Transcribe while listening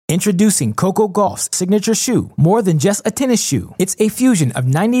Introducing Coco Gauff's signature shoe, more than just a tennis shoe. It's a fusion of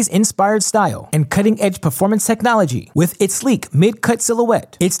 90s-inspired style and cutting-edge performance technology. With its sleek mid-cut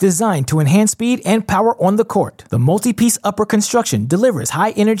silhouette, it's designed to enhance speed and power on the court. The multi-piece upper construction delivers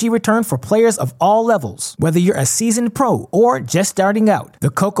high-energy return for players of all levels. Whether you're a seasoned pro or just starting out, the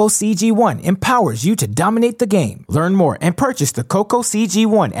Coco CG1 empowers you to dominate the game. Learn more and purchase the Coco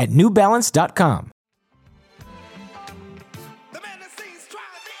CG1 at NewBalance.com.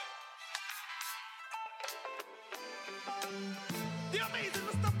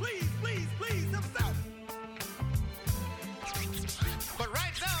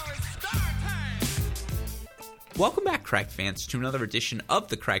 Welcome back, Cracked fans, to another edition of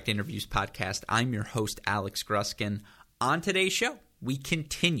the Cracked Interviews podcast. I'm your host, Alex Gruskin. On today's show, we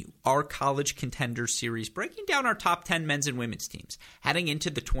continue our College Contenders series, breaking down our top 10 men's and women's teams, heading into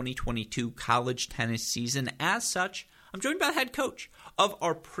the 2022 college tennis season. As such, I'm joined by the head coach of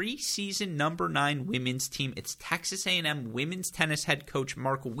our preseason number 9 women's team. It's Texas A&M women's tennis head coach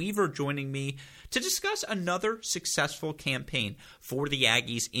Mark Weaver joining me to discuss another successful campaign for the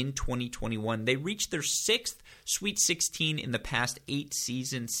Aggies in 2021. They reached their 6th Sweet 16 in the past 8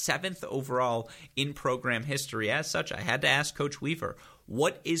 seasons, 7th overall in program history. As such, I had to ask Coach Weaver,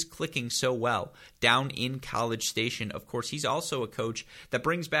 what is clicking so well down in College Station? Of course, he's also a coach that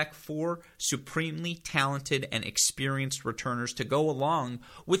brings back 4 supremely talented and experienced returners to go along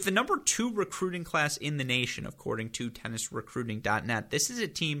with the number 2 recruiting class in the nation, according to tennisrecruiting.net. This is a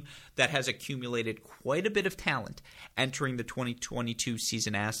team that has accumulated quite a bit of talent entering the 2022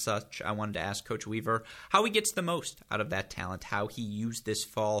 season. As such, I wanted to ask Coach Weaver how he gets the most out of that talent, how he used this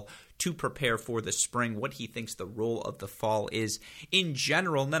fall to prepare for the spring, what he thinks the role of the fall is in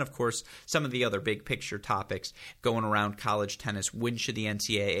general, and then, of course, some of the other big picture topics going around college tennis. When should the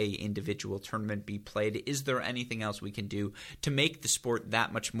NCAA individual tournament be played? Is there anything else we can do to make the sport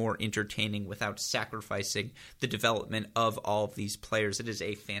that much more entertaining without sacrificing the development of all of these players? It is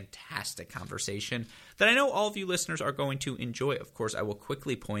a fantastic conversation that I know all of you listeners are going to enjoy. Of course, I will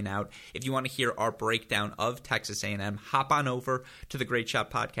quickly point out, if you want to hear our breakdown of Texas A&M, hop on over to the Great Shot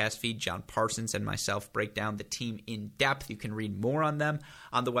podcast feed. John Parsons and myself break down the team in depth. You can read more on them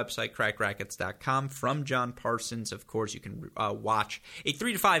on the website, crackrackets.com. From John Parsons, of course, you can watch a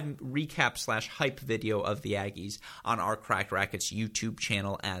 3 to 5 recap / hype video of the Aggies on our Cracked Rackets YouTube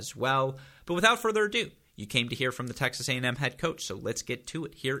channel as well. But without further ado, you came to hear from the Texas A&M head coach, so let's get to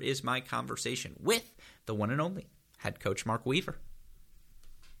it. Here is my conversation with the one and only head coach Mark Weaver.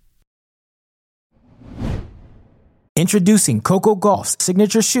 Introducing Coco Gauff's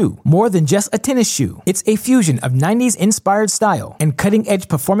signature shoe, more than just a tennis shoe. It's a fusion of 90s-inspired style and cutting-edge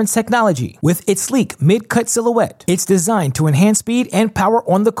performance technology. With its sleek mid-cut silhouette, it's designed to enhance speed and power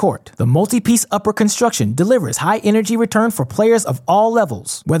on the court. The multi-piece upper construction delivers high-energy return for players of all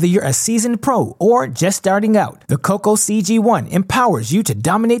levels. Whether you're a seasoned pro or just starting out, the Coco CG1 empowers you to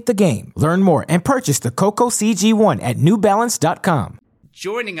dominate the game. Learn more and purchase the Coco CG1 at NewBalance.com.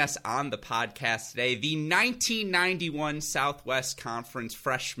 Joining us on the podcast today, the 1991 Southwest Conference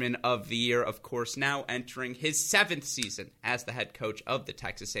Freshman of the Year, of course, now entering his 7th season as the head coach of the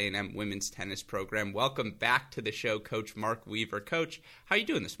Texas A&M women's tennis program. Welcome back to the show, Coach Mark Weaver. Coach, how are you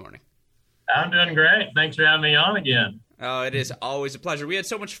doing this morning? I'm doing great. Thanks for having me on again. Oh, it is always a pleasure. We had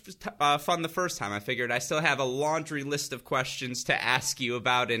so much fun the first time. I figured I still have a laundry list of questions to ask you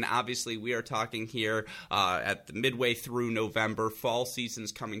about, and obviously we are talking here at the midway through November. Fall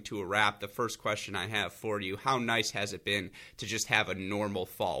season's coming to a wrap. The first question I have for you, how nice has it been to just have a normal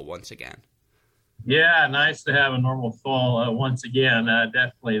fall once again? Yeah, nice to have a normal fall once again.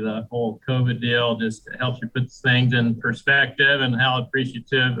 Definitely the whole COVID deal just helps you put things in perspective and how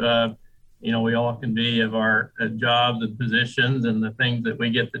appreciative we all can be of our jobs and positions and the things that we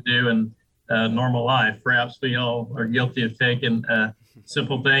get to do in normal life. Perhaps we all are guilty of taking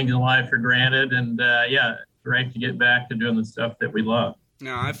simple things in life for granted. And great to get back to doing the stuff that we love.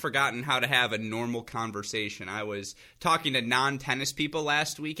 No, I've forgotten how to have a normal conversation. I was talking to non-tennis people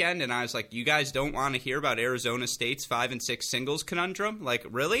last weekend, and I was like, you guys don't want to hear about Arizona State's 5-6 singles conundrum? Like,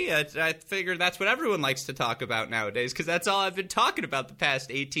 really? I figured that's what everyone likes to talk about nowadays, because that's all I've been talking about the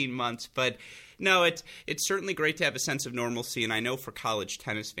past 18 months. But no, it's certainly great to have a sense of normalcy, and I know for college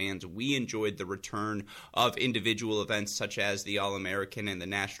tennis fans, we enjoyed the return of individual events such as the All-American and the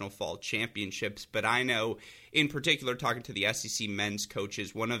National Fall Championships, but I know in particular, talking to the SEC men's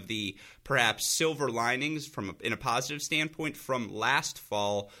coaches, one of the perhaps silver linings in a positive standpoint from last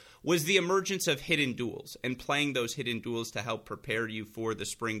fall was the emergence of hidden duels and playing those hidden duels to help prepare you for the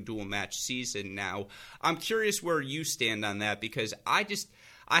spring dual match season. Now, I'm curious where you stand on that, because I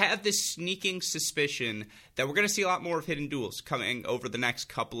I have this sneaking suspicion that we're going to see a lot more of hidden duels coming over the next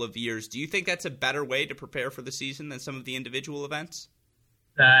couple of years. Do you think that's a better way to prepare for the season than some of the individual events?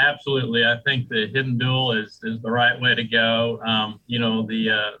 Absolutely. I think the hidden duel is the right way to go.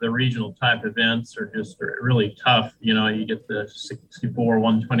 The regional type events are just really tough. You get the 64,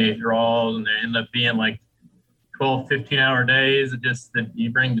 128 draws, and they end up being like 12, 15-hour days. Just that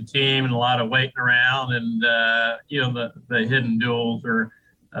you bring the team and a lot of waiting around. And, the hidden duels are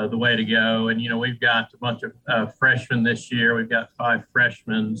the way to go. And, we've got a bunch of freshmen this year. We've got 5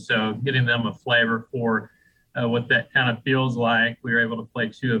 freshmen. So getting them a flavor for what that kind of feels like. We were able to play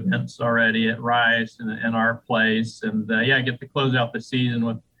 2 events already at Rice and our place. And, get to close out the season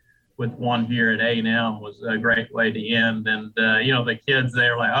with one here at A&M was a great way to end. And, the kids, they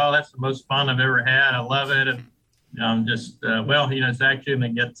were like, oh, that's the most fun I've ever had. I love it. And I'm just, it's actually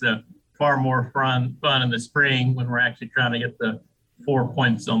going to get far more fun in the spring when we're actually trying to get the 4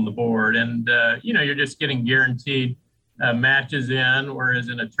 points on the board. And, you're just getting guaranteed matches in, whereas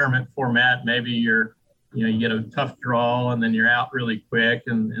in a tournament format, maybe you get a tough draw and then you're out really quick.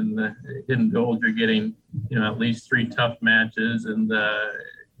 And in the hidden duels, you're getting, at least 3 tough matches and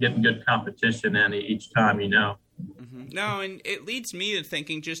getting good competition in each time, Mm-hmm. No, and it leads me to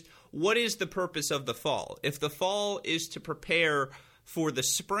thinking just what is the purpose of the fall? If the fall is to prepare for the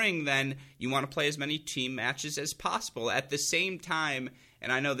spring, then you want to play as many team matches as possible. At the same time,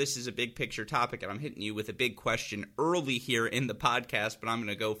 and I know this is a big picture topic and I'm hitting you with a big question early here in the podcast, but I'm going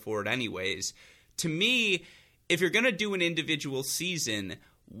to go for it anyways. To me, if you're going to do an individual season,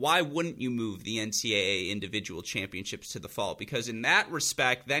 why wouldn't you move the NCAA individual championships to the fall? Because in that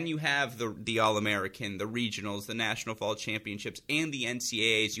respect, then you have the All-American, the regionals, the National Fall Championships, and the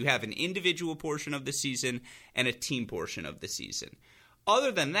NCAAs. You have an individual portion of the season and a team portion of the season.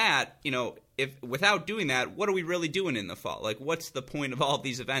 Other than that, if without doing that, what are we really doing in the fall? Like, what's the point of all of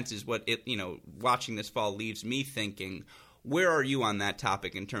these events is what watching this fall leaves me thinking. Where are you on that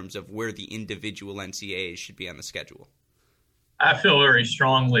topic in terms of where the individual NCAAs should be on the schedule? I feel very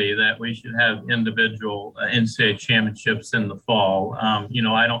strongly that we should have individual NCAA championships in the fall.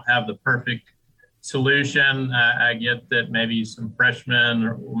 I don't have the perfect solution. I get that maybe some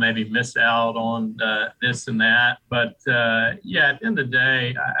freshmen will maybe miss out on this and that. But, at the end of the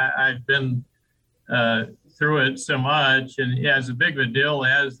day, I've been through it so much. And as big of a deal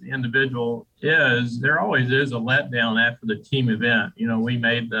as the individual is, there always is a letdown after the team event.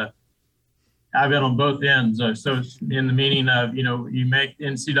 I've been on both ends. So it's in the meaning of, you make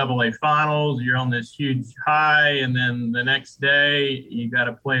NCAA finals, you're on this huge high, and then the next day you got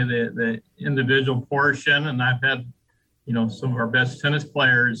to play the individual portion. And I've had, some of our best tennis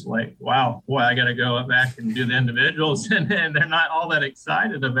players like, wow, boy, I got to go back and do the individuals. And they're not all that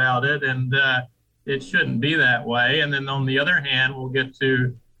excited about it. And it shouldn't be that way. And then on the other hand, we'll get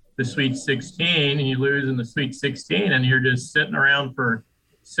to the Sweet 16 and you lose in the Sweet 16 and you're just sitting around for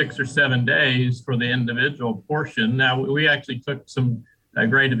 6 or 7 days for the individual portion. Now, we actually took some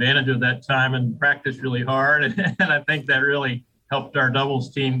great advantage of that time and practiced really hard. And I think that really helped our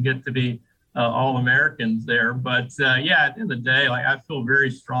doubles team get to be All-Americans there. But at the end of the day, I feel very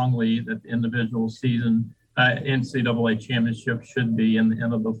strongly that the individual season NCAA championship should be in the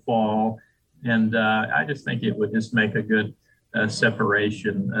end of the fall. And I just think it would just make a good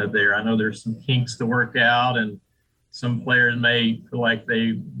separation there. I know there's some kinks to work out and some players may feel like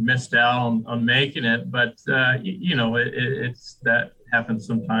they missed out on making it, but it's that happens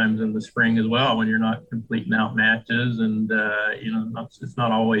sometimes in the spring as well when you're not completing out matches, and it's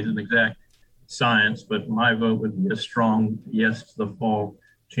not always an exact science. But my vote would be a strong yes to the fall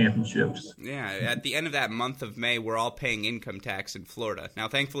championships. Yeah, at the end of that month of May, we're all paying income tax in Florida. Now,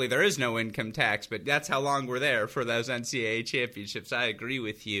 thankfully, there is no income tax, but that's how long we're there for those NCAA championships. I agree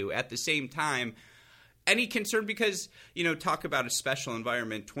with you. At the same time, any concern? Because, talk about a special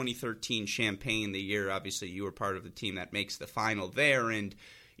environment, 2013 Champaign, the year, obviously, you were part of the team that makes the final there. And,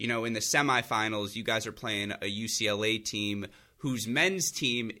 in the semifinals, you guys are playing a UCLA team whose men's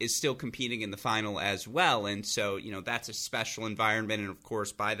team is still competing in the final as well. And so, that's a special environment. And, of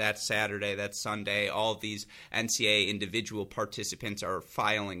course, by that Saturday, that Sunday, all of these NCAA individual participants are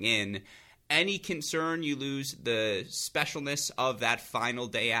filing in. Any concern you lose the specialness of that final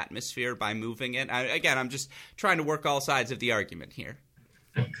day atmosphere by moving it? I'm just trying to work all sides of the argument here.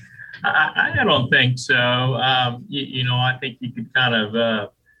 I don't think so. I think you could kind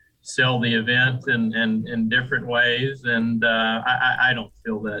of sell the event in different ways, and I don't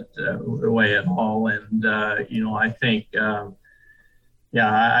feel that way at all. And I think, I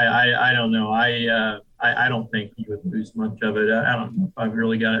don't know. I don't think he would lose much of it. I don't know if I've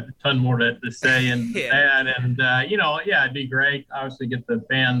really got a ton more to say in that. And, it'd be great, obviously, get the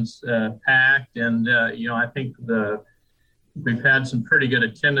fans packed. And, I think we've had some pretty good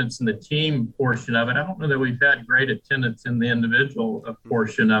attendance in the team portion of it. I don't know that we've had great attendance in the individual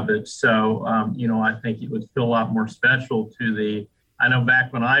portion of it. So, I think it would feel a lot more special I know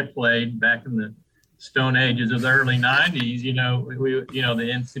back when I played back in the Stone Ages of the early 90s, the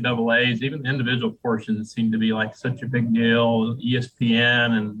NCAAs, even the individual portions seemed to be like such a big deal,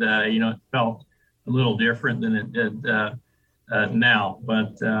 ESPN, and, it felt a little different than it did now.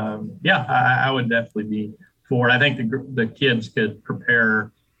 But, I would definitely be for it. I think the kids could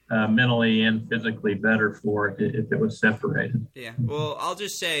prepare mentally and physically better for it if it was separated. Yeah, well, I'll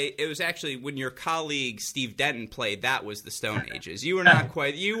just say it was actually when your colleague Steve Denton played, that was the Stone Ages. You were not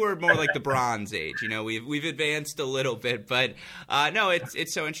quite. You were more like the Bronze Age. We've advanced a little bit, but no,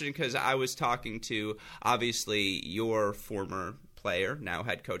 it's so interesting because I was talking to obviously your former player, now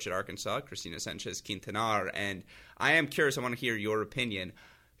head coach at Arkansas, Cristina Sanchez-Quintanar, and I am curious. I want to hear your opinion.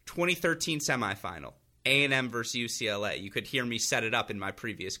 2013 semifinal. A&M versus UCLA. You could hear me set it up in my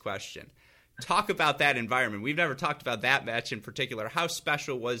previous question. Talk about that environment. We've never talked about that match in particular. How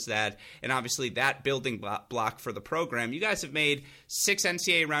special was that? And obviously that building block for the program. You guys have made 6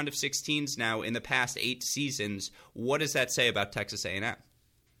 NCAA round of 16s now in the past 8 seasons. What does that say about Texas A&M?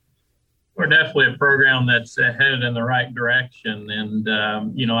 We're definitely a program that's headed in the right direction. And,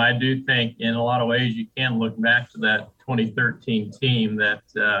 I do think in a lot of ways you can look back to that 2013 team that,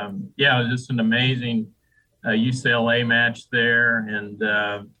 it was just an amazing UCLA match there. And,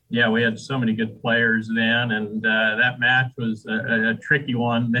 we had so many good players then. And that match was a tricky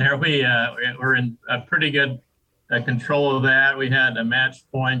one there. We were in a pretty good control of that. We had a match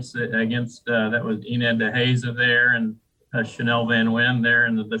points against, that was Enid DeHaza there, and Chanel Van Wen there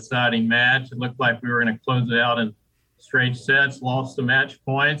in the deciding match. It looked like we were going to close it out in straight sets, lost the match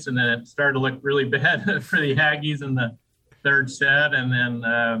points, and then it started to look really bad for the Aggies in the third set. And then,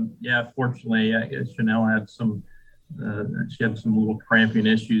 fortunately, Chanel had some little cramping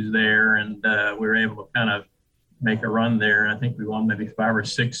issues there, and we were able to kind of make a run there. I think we won maybe 5 or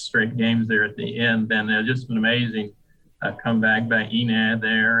 6 straight games there at the end, and just an amazing comeback by Enid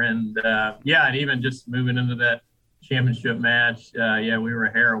there. And and even just moving into that championship match, we were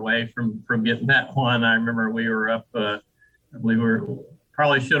a hair away from getting that one. I remember we were up, I believe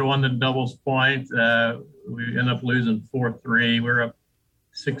probably should have won the doubles point. We ended up losing 4-3. We were up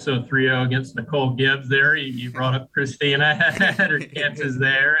 6-0-3-0 against Nicole Gibbs there. You brought up Christina, had her chances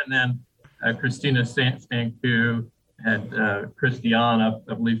there. And then Christina Stanku had Christiane up,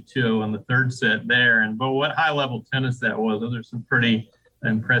 I believe, 2 in the third set there. But what high-level tennis that was. Those are some pretty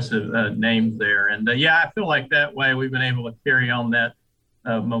impressive names there. And I feel like that way we've been able to carry on that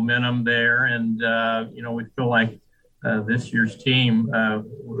momentum there. And, we feel like this year's team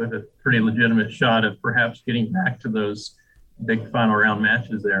with a pretty legitimate shot of perhaps getting back to those big final round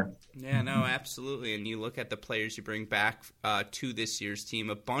matches there. Yeah, no, absolutely. And you look at the players you bring back to this year's team.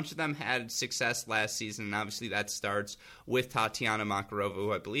 A bunch of them had success last season, and obviously that starts with Tatiana Makarova,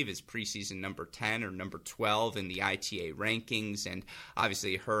 who I believe is preseason number 10 or number 12 in the ITA rankings. And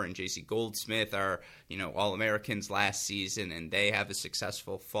obviously her and JC Goldsmith are, All-Americans last season, and they have a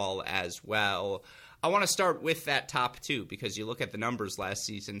successful fall as well. I want to start with that top 2 because you look at the numbers last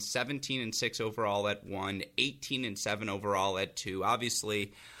season, 17-6 overall at 1, 18-7 overall at 2.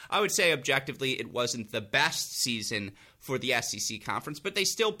 Obviously, I would say objectively it wasn't the best season for the SEC conference, but they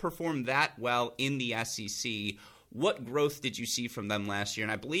still performed that well in the SEC. What growth did you see from them last year?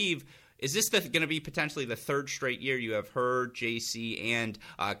 And I believe, is this going to be potentially the 3rd straight year you have her, JC, and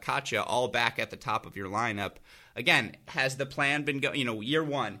Katja all back at the top of your lineup? Again, has the plan been going? Year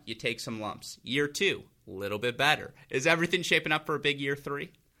 1, you take some lumps. Year 2, a little bit better. Is everything shaping up for a big year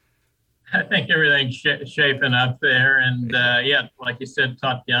 3? I think everything's shaping up there. And, like you said,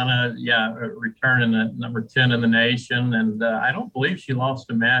 Tatiana, returning at number 10 in the nation. And I don't believe she lost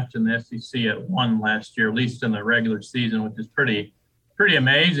a match in the SEC at 1 last year, at least in the regular season, which is pretty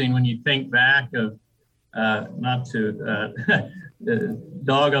amazing when you think back of, not to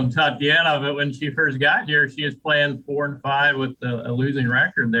dog on Tatiana, but when she first got here, she was playing 4-5 with a losing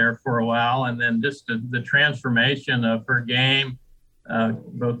record there for a while. And then just the transformation of her game,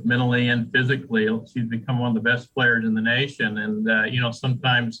 both mentally and physically, she's become one of the best players in the nation. And,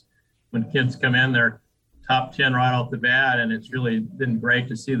 sometimes when kids come in, they're top 10 right off the bat, and it's really been great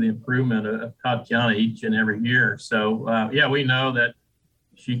to see the improvement of Tatiana each and every year. So, we know that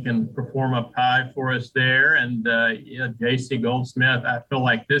she can perform up high for us there. And JC Goldsmith, I feel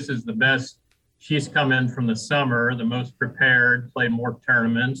like this is the best. She's come in from the summer, the most prepared, played more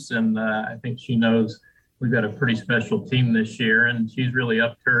tournaments, and I think she knows we've got a pretty special team this year, and she's really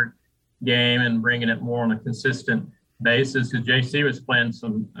upped her game and bringing it more on a consistent basis. Because JC was playing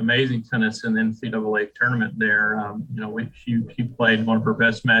some amazing tennis in the NCAA tournament there. She played one of her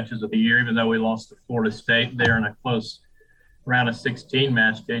best matches of the year, even though we lost to Florida State there in a close round of 16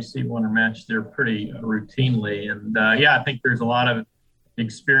 match. JC won her match there pretty routinely. And I think there's a lot of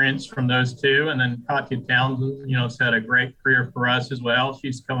experience from those two. And then Katya Townsend, has had a great career for us as well.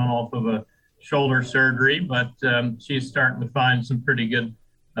 She's coming off of a shoulder surgery, but she's starting to find some pretty good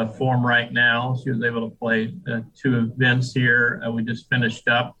form right now. She was able to play 2 events here. We just finished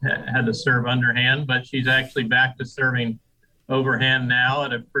up, had to serve underhand, but she's actually back to serving overhand now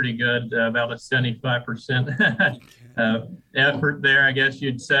at a pretty good, about a 75% effort there, I guess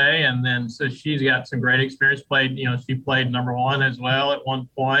you'd say. And then, so she's got some great experience. She played number 1 as well at one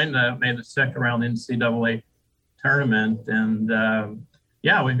point, made the second round NCAA tournament. And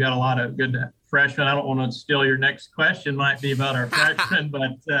we've got a lot of good freshmen. I don't want to steal your next question, might be about our freshmen,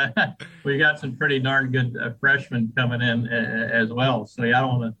 but we got some pretty darn good freshmen coming in as well. So I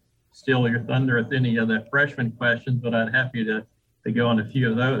don't want to steal your thunder with any of the freshman questions, but I'd happy to go on a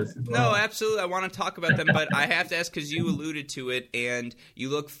few of those as well. No, absolutely. I want to talk about them, but I have to ask because you alluded to it, and you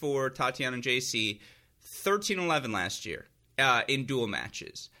look for Tatiana and JC, 13-11 last year in dual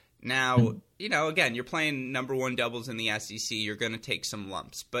matches. Now, again, you're playing number 1 doubles in the SEC. You're going to take some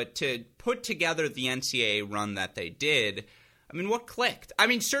lumps. But to put together the NCAA run that they did, I mean, what clicked? I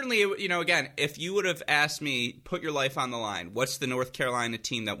mean, certainly, again, if you would have asked me, put your life on the line, what's the North Carolina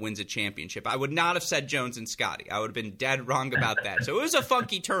team that wins a championship? I would not have said Jones and Scotty. I would have been dead wrong about that. So it was a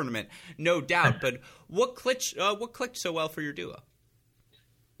funky tournament, no doubt. But what clicked so well for your duo?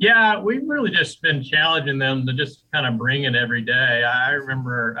 Yeah, we've really just been challenging them to just kind of bring it every day. I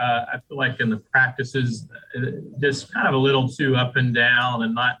remember, I feel like in the practices, just kind of a little too up and down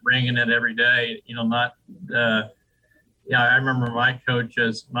and not bringing it every day, I remember my coach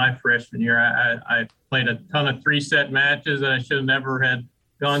as my freshman year, I played a ton of 3-set matches that I should have never had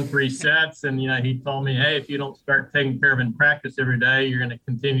gone 3 sets. And, he told me, hey, if you don't start taking care of it in practice every day, you're going to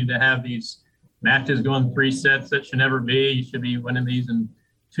continue to have these matches going 3 sets. That should never be. You should be winning these in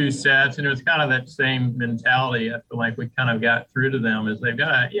 2 sets. And it was kind of that same mentality. I feel like we kind of got through to them as they've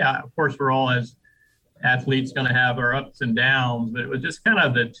got, of course, we're all as athletes going to have our ups and downs, but it was just kind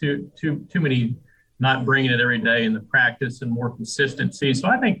of the too many not bringing it every day in the practice and more consistency. So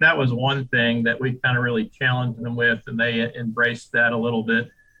I think that was one thing that we kind of really challenged them with, and they embraced that a little bit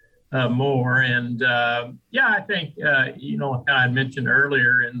more. And I think, I mentioned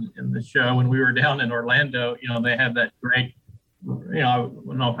earlier in the show when we were down in Orlando, they had that great, I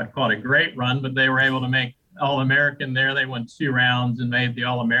don't know if I'd call it a great run, but they were able to make All-American there. They won 2 rounds and made the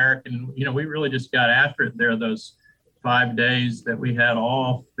All-American. We really just got after it there those 5 days that we had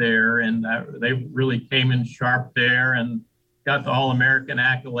off there, and they really came in sharp there and got the All-American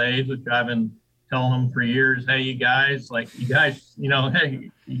accolades, which I've been telling them for years. Hey, you guys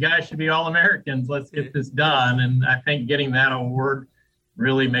should be All-Americans. Let's get this done. And I think getting that award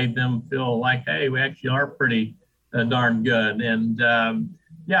really made them feel like, hey, we actually are pretty darn good. And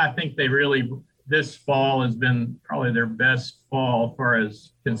I think they really, this fall has been probably their best fall as far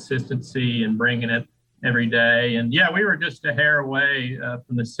as consistency and bringing it every day. And we were just a hair away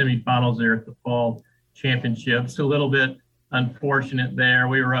from the semifinals there at the fall championships. A little bit unfortunate there.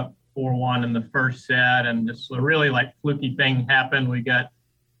 We were up 4-1 in the first set, and just a really fluky thing happened. We got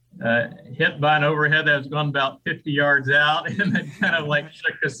hit by an overhead that was going about 50 yards out, and it kind of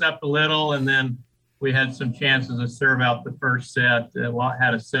shook us up a little. And then we had some chances to serve out the first set.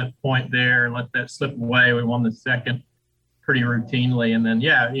 Had a set point there and let that slip away. We won the second pretty routinely. And then,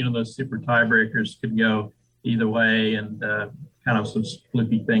 those super tiebreakers could go either way, and kind of some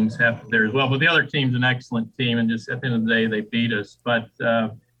flippy things happened there as well. But the other team's an excellent team, and just at the end of the day, they beat us. But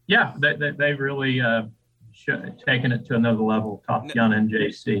they've really taken it to another level, Tatiana and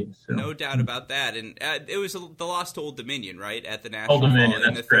JC. So. No doubt about that. And it was the loss to Old Dominion, right, at the National Old Dominion,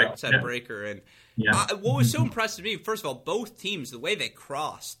 in the third set yeah. breaker. And what was so impressive to me, first of all, both teams, the way they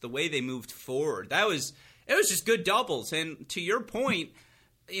crossed, the way they moved forward, it was just good doubles. And to your point,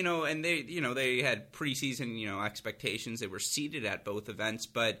 and they had preseason, expectations. They were seeded at both events,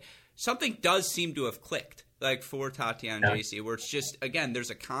 but something does seem to have clicked, for Tatiana and JC, where it's just, again, there's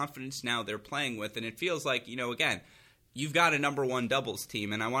a confidence now they're playing with, and it feels like, again, you've got a number 1 doubles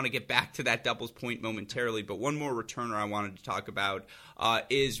team, and I want to get back to that doubles point momentarily, but one more returner I wanted to talk about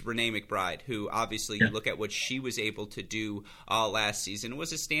is Renee McBride, who obviously you look at what she was able to do last season. It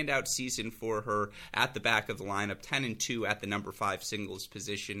was a standout season for her at the back of the lineup, 10-2 at the number 5 singles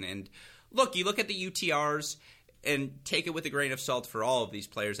position. And look, you look at the UTRs, and take it with a grain of salt for all of these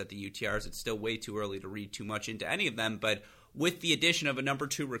players at the UTRs. It's still way too early to read too much into any of them, but with the addition of a number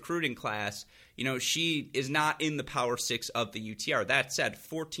 2 recruiting class, she is not in the Power 6 of the UTR. That said,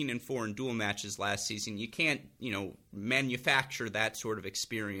 14-4 in dual matches last season. You can't, manufacture that sort of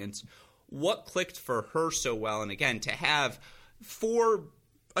experience. What clicked for her so well? And again, to have 4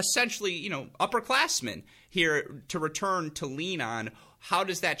 essentially, upperclassmen here to return to lean on, how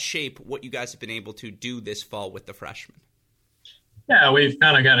does that shape what you guys have been able to do this fall with the freshmen? Yeah, we've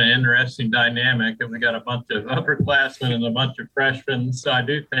kind of got an interesting dynamic, and we got a bunch of upperclassmen and a bunch of freshmen. So I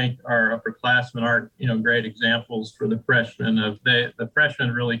do think our upperclassmen are, great examples for the freshmen. The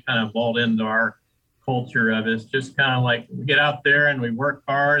freshmen really kind of bought into our culture of it's just kind of like we get out there and we work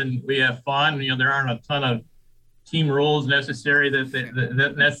hard and we have fun. There aren't a ton of team rules necessarily that the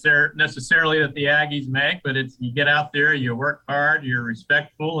Aggies make, but it's you get out there, you work hard, you're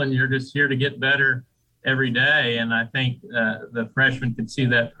respectful, and you're just here to get better every day. And I think the freshmen could see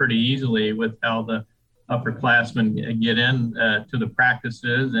that pretty easily with how the upperclassmen get in to the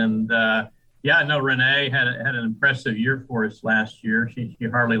practices. And I know Renee had an impressive year for us last year. She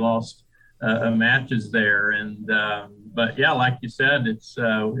hardly lost matches there. And but yeah, like you said, it's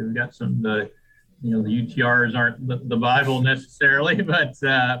we've got some the UTRs aren't the Bible necessarily,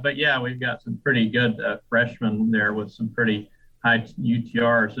 but yeah, we've got some pretty good freshmen there with some pretty high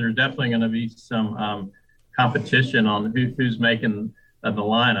UTR. So there's definitely going to be some competition on who's making the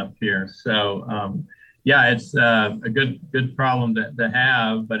lineup here. So it's a good problem to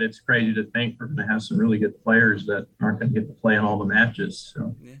have, but it's crazy to think we're going to have some really good players that aren't going to get to play in all the matches.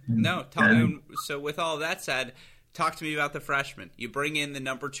 So so with all that said, talk to me about the freshmen. You bring in the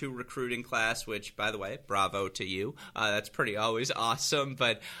number 2 recruiting class, which, by the way, bravo to you. That's pretty always awesome.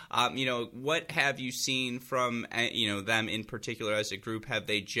 But, what have you seen from, them in particular as a group? Have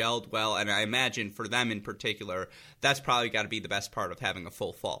they gelled well? And I imagine for them in particular, that's probably got to be the best part of having a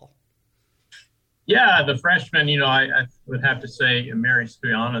full fall. Yeah, the freshmen, I would have to say Mary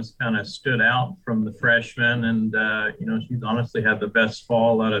Spianas kind of stood out from the freshmen. And, she's honestly had the best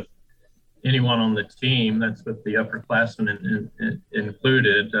fall out of anyone on the team. That's with the upperclassmen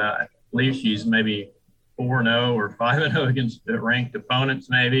included. I believe she's maybe 4-0 or 5-0 against ranked opponents,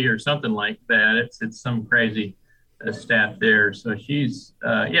 maybe, or something like that. It's some crazy stat there. So she's,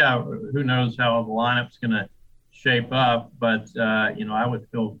 who knows how the lineup's going to shape up. But, I would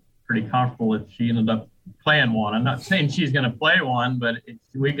feel pretty comfortable if she ended up playing one. I'm not saying she's going to play one, but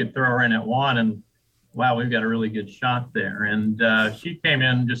we could throw her in at one and, wow, we've got a really good shot there. And she came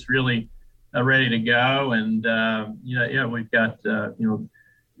in just really ready to go. And, we've got,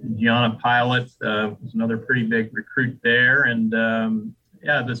 Gianna Pilot was another pretty big recruit there. And,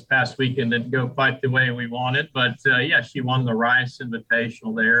 this past weekend didn't go quite the way we wanted. But, she won the Rice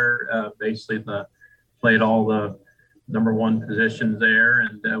Invitational there. Basically, played all the number 1 positions there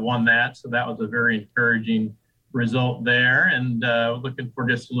and won that. So that was a very encouraging result there. And looking for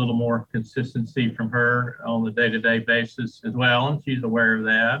just a little more consistency from her on the day-to-day basis as well. And she's aware of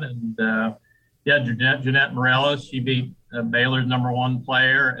that. And, Jeanette Morelos, she beat Baylor's number 1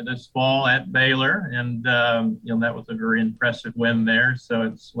 player this fall at Baylor. And, that was a very impressive win there. So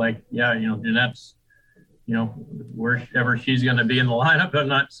it's like, Jeanette's, wherever she's going to be in the lineup, I'm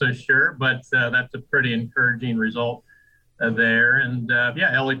not so sure. But that's a pretty encouraging result there. And,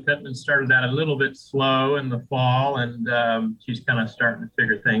 Ellie Pittman started out a little bit slow in the fall. And she's kind of starting to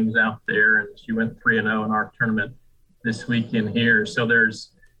figure things out there. And she went 3-0 in our tournament this weekend here. So there's,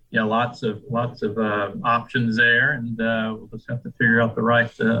 lots of options there, and we'll just have to figure out the right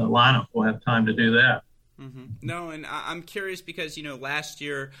lineup. We'll have time to do that. Mm-hmm. No, and I'm curious because, last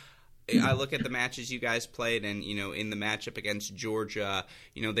year I look at the matches you guys played and, in the matchup against Georgia,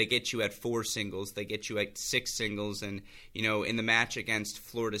 they get you at 4 singles, they get you at 6 singles, and, in the match against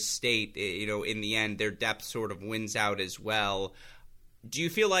Florida State, in the end, their depth sort of wins out as well. Do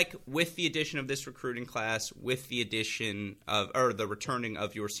you feel like with the addition of this recruiting class, with the addition of, or the returning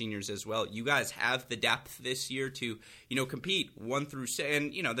of your seniors as well, you guys have the depth this year to, compete 1 through 6?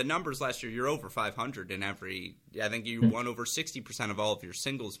 And, the numbers last year, you're over 500 in every, I think you won over 60% of all of your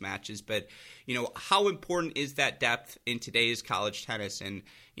singles matches. But, how important is that depth in today's college tennis? And,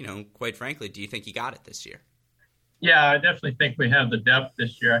 quite frankly, do you think you got it this year? Yeah, I definitely think we have the depth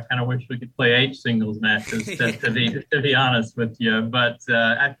this year. I kind of wish we could play 8 singles matches, to be honest with you. But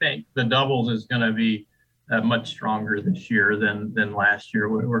I think the doubles is going to be much stronger this year than last year.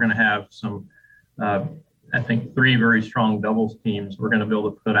 We're going to have some, I think, 3 very strong doubles teams we're going to be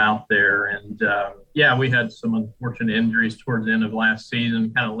able to put out there. And, we had some unfortunate injuries towards the end of last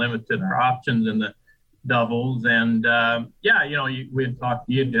season, kind of limited our options in the doubles. And we had talked,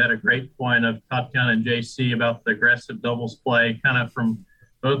 you had a great point of Tatiana and JC about the aggressive doubles play kind of from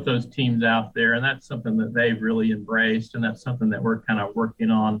both those teams out there. And that's something that they've really embraced. And that's something that we're kind of working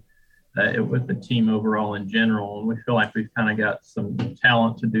on with the team overall in general. And we feel like we've kind of got some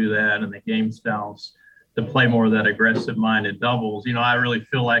talent to do that and the game styles to play more of that aggressive minded doubles. I really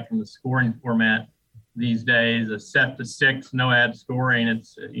feel like in the scoring format these days, a set to 6, no ad scoring,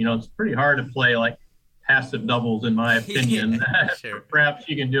 it's pretty hard to play like passive doubles, in my opinion. Sure. Perhaps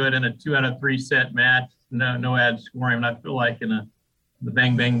you can do it in a 2 out of 3 set match, no ad scoring. And I feel like in the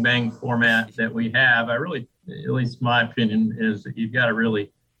bang, bang, bang format that we have, at least my opinion is that you've got to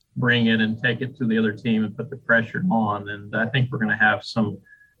really bring it and take it to the other team and put the pressure on. And I think we're going to have some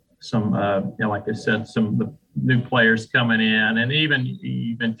like I said, some of the new players coming in. And even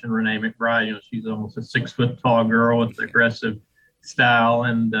you mentioned Renee McBride, she's almost a 6 foot tall girl with aggressive style.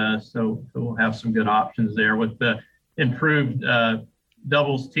 And so we'll have some good options there with the improved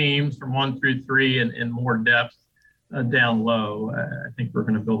doubles teams from 1 through 3 and more depth down low. I think we're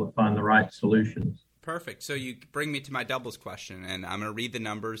going to be able to find the right solutions. Perfect. So you bring me to my doubles question, and I'm going to read the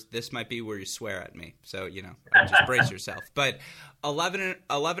numbers. This might be where you swear at me. So, just brace yourself. But 11 and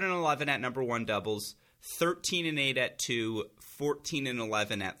 11 at number 1 doubles, 13 and 8 at 2, 14 and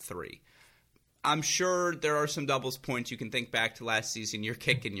 11 at 3. I'm sure there are some doubles points you can think back to last season you're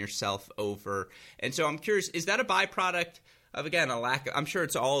kicking yourself over. And so I'm curious, is that a byproduct of, again, a lack of, I'm sure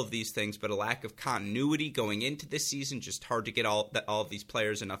it's all of these things, but a lack of continuity going into this season? Just hard to get all of these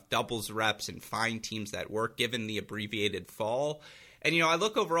players enough doubles reps and find teams that work given the abbreviated fall. And, I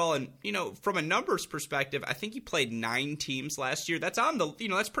look overall and, from a numbers perspective, I think you played 9 teams last year. That's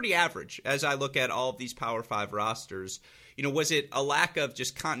that's pretty average as I look at all of these Power 5 rosters. Was it a lack of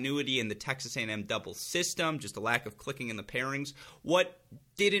just continuity in the Texas A&M double system, just a lack of clicking in the pairings? What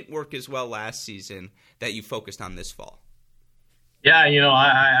didn't work as well last season that you focused on this fall? Yeah,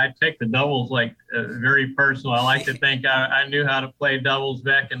 I take the doubles very personal. I like to think I knew how to play doubles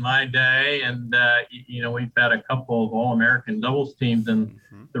back in my day. And, we've had a couple of All-American doubles teams in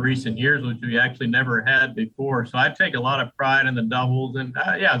the recent years, which we actually never had before. So I take a lot of pride in the doubles. And,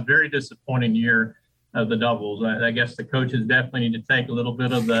 it's a very disappointing year of the doubles. I guess the coaches definitely need to take a little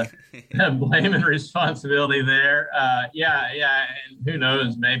bit of the blame and responsibility there. And who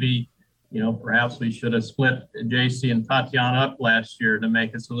knows, maybe – perhaps we should have split JC and Tatiana up last year to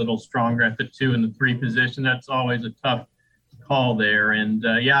make us a little stronger at the 2 and the 3 position. That's always a tough call there. And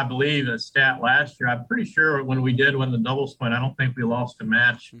I believe a stat last year, I'm pretty sure when we did win the doubles point, I don't think we lost a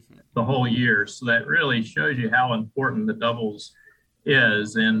match the whole year. So that really shows you how important the doubles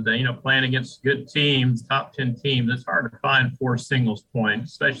is. And, playing against good teams, top 10 teams, it's hard to find 4 singles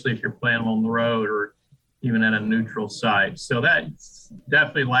points, especially if you're playing on the road or even at a neutral site. So that's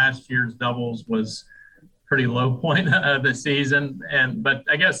definitely last year's doubles was pretty low point of the season. But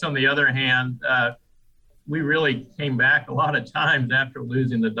I guess on the other hand, we really came back a lot of times after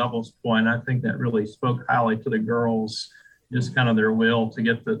losing the doubles point. I think that really spoke highly to the girls, just kind of their will to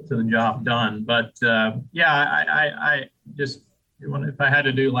get the job done. But I just, if I had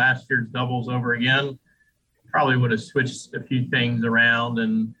to do last year's doubles over again, probably would have switched a few things around.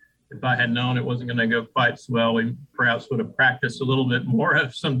 And if I had known it wasn't going to go quite so well, we perhaps would have practiced a little bit more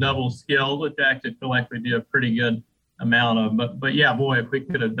of some double skills, which I actually feel like we do a pretty good amount of. But yeah, boy, if we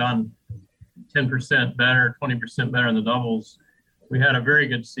could have done 10% better, 20% better in the doubles, we had a very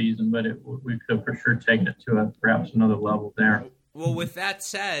good season, but we could have for sure taken it to perhaps another level there. Well, with that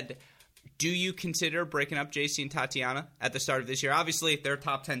said, do you consider breaking up JC and Tatiana at the start of this year? Obviously, they're a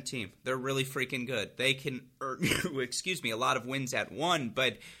top 10 team. They're really freaking good. They can earn, a lot of wins at 1,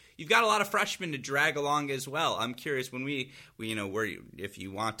 but you've got a lot of freshmen to drag along as well. I'm curious when we if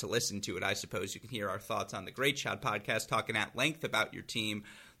you want to listen to it, I suppose you can hear our thoughts on the Great Shot podcast talking at length about your team.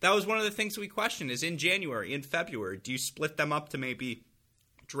 That was one of the things we questioned is in January, in February, do you split them up to maybe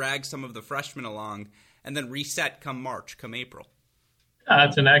drag some of the freshmen along and then reset come March, come April?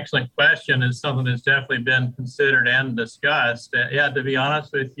 That's an excellent question. It's something that's definitely been considered and discussed. To be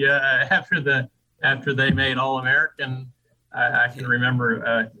honest with you, after they made All-American, I can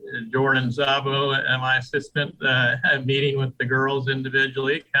remember Jordan Zabo and my assistant meeting with the girls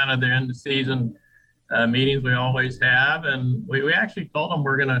individually, kind of their end-of-season meetings we always have. And we actually told them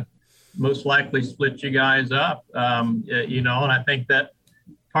we're going to most likely split you guys up, and I think that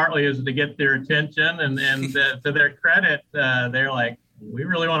partly is to get their attention. And to their credit, they're like, we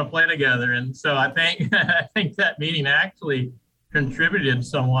really want to play together. And so I think that meeting actually contributed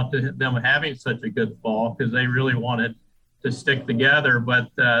somewhat to them having such a good fall because they really wanted to stick together, but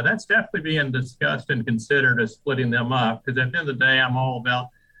that's definitely being discussed and considered as splitting them up. Because at the end of the day, I'm all about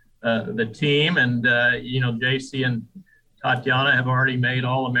the team. And, JC and Tatiana have already made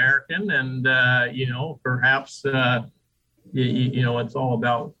All-American. And, perhaps, it's all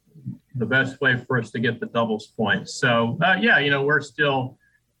about the best way for us to get the doubles points. So, we're still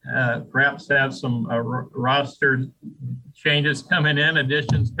perhaps have some roster changes coming in,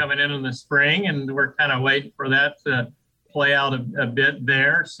 additions coming in the spring, and we're kind of waiting for that to play out a bit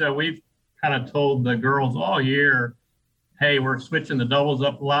there. So we've kind of told the girls all year, hey, we're switching the doubles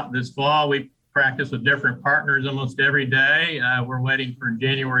up a lot this fall. We practice with different partners almost every day. We're waiting for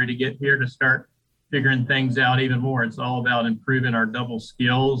January to get here to start figuring things out even more. It's all about improving our double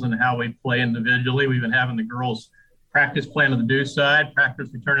skills and how we play individually. We've been having the girls practice playing on the do side, practice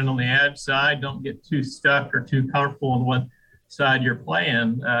returning on the ad side. Don't get too stuck or too comfortable on what side you're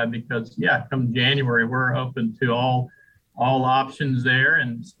playing because, come January, we're open to all options there,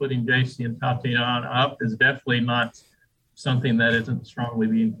 and splitting JC and Tatiana up is definitely not something that isn't strongly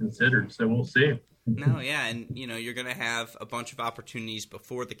being considered. So we'll see. No, yeah, and you're going to have a bunch of opportunities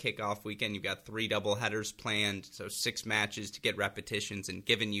before the kickoff weekend. You've got 3 doubleheaders planned, so 6 matches to get repetitions. And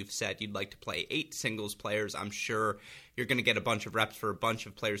given you've said you'd like to play 8 singles players, I'm sure you're going to get a bunch of reps for a bunch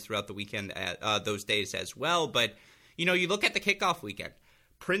of players throughout the weekend, those days as well. But you look at the kickoff weekend.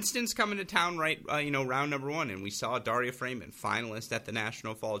 Princeton's coming to town, right? Round number 1, and we saw Daria Freeman, finalist at the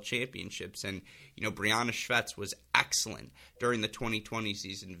National Fall Championships, and Brianna Schvetz was excellent during the 2020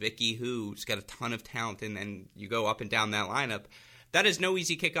 season. Vicky, who's got a ton of talent, and then you go up and down that lineup. That is no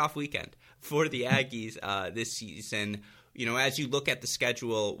easy kickoff weekend for the Aggies this season. As you look at the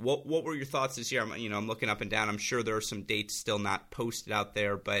schedule, what were your thoughts this year? I'm looking up and down. I'm sure there are some dates still not posted out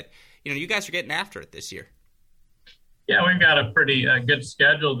there, but you guys are getting after it this year. Yeah, we've got a pretty good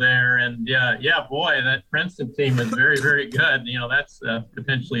schedule there. And, boy, that Princeton team is very, very good. That's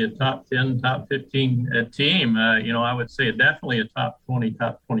potentially a top 10, top 15 team. I would say definitely a top 20,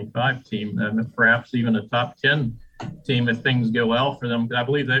 top 25 team, perhaps even a top 10 team if things go well for them. I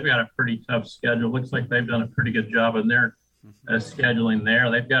believe they've got a pretty tough schedule. Looks like they've done a pretty good job in their scheduling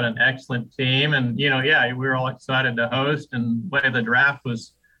there. They've got an excellent team. And, we were all excited to host. And the way the draft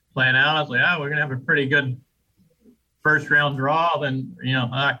was playing out, I was like, we're going to have a pretty good first round draw. Then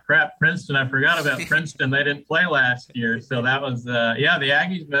Princeton, I forgot about Princeton. They didn't play last year, so that was the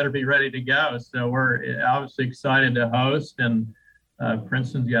Aggies better be ready to go. So we're obviously excited to host, and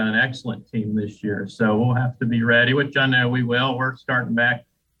Princeton's got an excellent team this year, so we'll have to be ready, which I know we will. We're starting back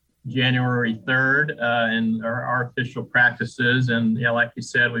January 3rd in our official practices, and like you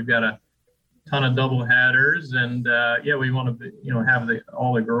said, we've got a ton of double headers, and we want to have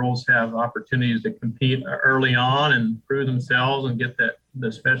all the girls have opportunities to compete early on and prove themselves and get that,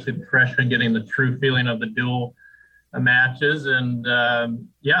 especially the freshmen getting the true feeling of the dual matches. And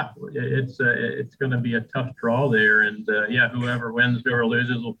it's going to be a tough draw there. And whoever wins, whoever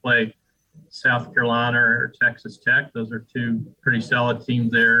loses will play South Carolina or Texas Tech. Those are 2 pretty solid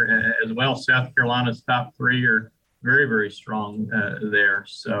teams there as well. South Carolina's top 3 are very, very strong there.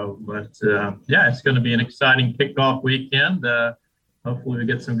 So, but it's going to be an exciting kickoff weekend. Hopefully we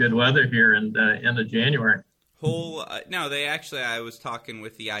get some good weather here in the end of January. I was talking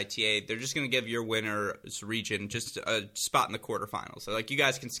with the ITA. They're just going to give your winner's region just a spot in the quarterfinals. So, you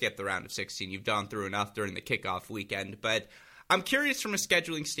guys can skip the round of 16. You've gone through enough during the kickoff weekend. But I'm curious from a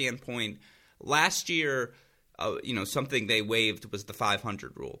scheduling standpoint. Last year, something they waived was the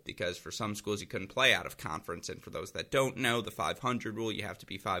 500 rule, because for some schools you couldn't play out of conference. And for those that don't know, the 500 rule, you have to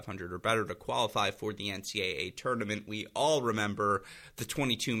be 500 or better to qualify for the NCAA tournament. We all remember the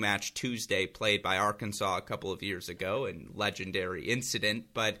 22-match Tuesday played by Arkansas a couple of years ago, and legendary incident.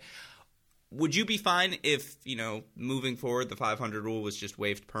 But would you be fine if, moving forward, the 500 rule was just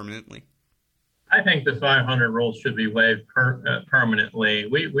waived permanently? I think the 500 rule should be waived permanently.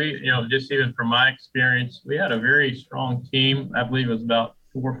 We just even from my experience, we had a very strong team. I believe it was about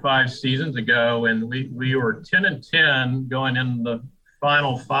 4 or 5 seasons ago, and we were 10-10 going in the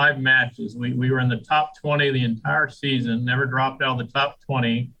final 5 matches. We were in the top 20 the entire season, never dropped out of the top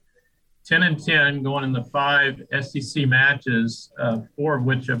 20. 10-10 going in the 5 SEC matches, 4 of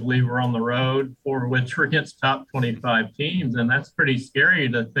which I believe were on the road, 4 of which were against top 25 teams, and that's pretty scary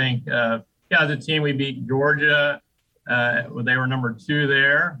to think. As a team, we beat Georgia. They were number 2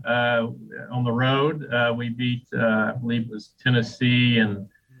 there on the road. We beat, I believe it was Tennessee, and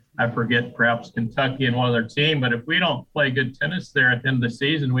I forget, perhaps Kentucky and one other team. But if we don't play good tennis there at the end of the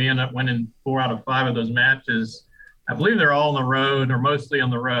season, we end up winning 4 out of 5 of those matches. I believe they're all on the road or mostly on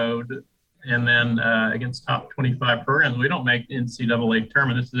the road. And then against top 25 programs, we don't make the NCAA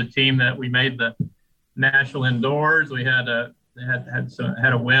tournament. This is a team that we made the national indoors. We had a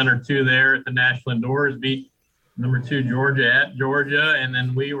win or 2 there at the national indoors, beat number 2 Georgia at Georgia, and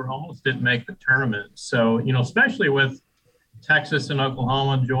then we were almost didn't make the tournament. So, especially with Texas and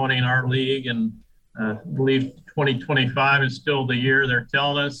Oklahoma joining our league, and I believe 2025 is still the year they're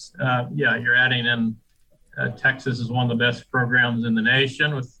telling us. You're adding in Texas is one of the best programs in the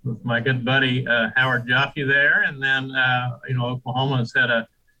nation with my good buddy Howard Jaffe there, and then Oklahoma has had a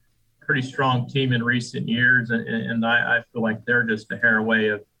pretty strong team in recent years, and I feel like they're just a hair away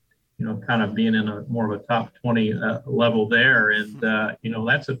of kind of being in a more of a top 20 level there, and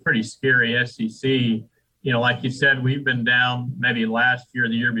that's a pretty scary SEC. Like you said, we've been down maybe last year,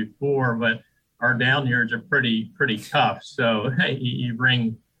 the year before, but our down years are pretty tough. So hey, you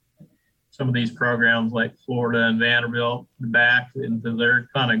bring some of these programs like Florida and Vanderbilt back into their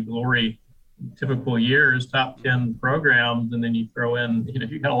kind of glory typical years, top 10 programs, and then you throw in,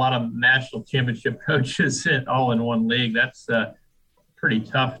 you got a lot of national championship coaches all in one league. That's pretty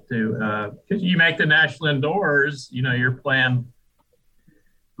tough to, because you make the national indoors, you're playing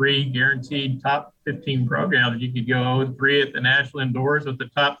 3 guaranteed top 15 programs. You could go 0-3 at the national indoors with the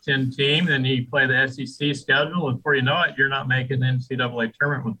top 10 team, then you play the SEC schedule, and before you know it, you're not making the NCAA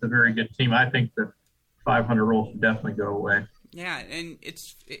tournament with a very good team. I think the 500 rule should definitely go away. Yeah, and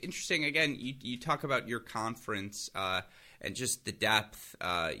it's interesting, again, you talk about your conference and just the depth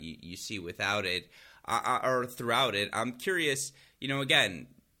you see without it, or throughout it. I'm curious, again,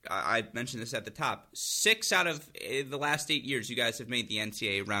 I mentioned this at the top. 6 out of the last 8 years, you guys have made the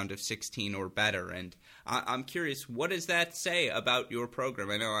NCAA round of 16 or better. And I'm curious, what does that say about your program?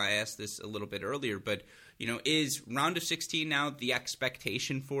 I know I asked this a little bit earlier, but is round of 16 now the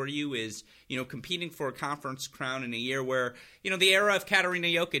expectation for you? Is competing for a conference crown in a year where the era of Katarina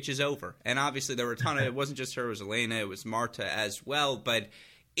Jokic is over? And obviously there were a ton of. It wasn't just her; it was Elena, it was Marta as well, but.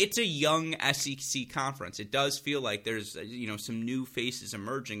 It's a young SEC conference. It does feel like there's some new faces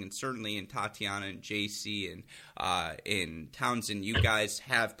emerging, and certainly in Tatiana and JC and in Townsend, you guys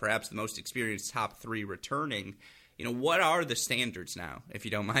have perhaps the most experienced top 3 returning. What are the standards now, if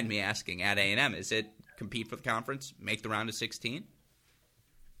you don't mind me asking, at A&M? Is it compete for the conference, make the round of 16?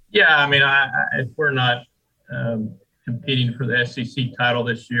 Yeah, I mean, if we're not competing for the SEC title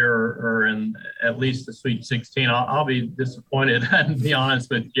this year or in at least the Sweet 16, I'll be disappointed, to be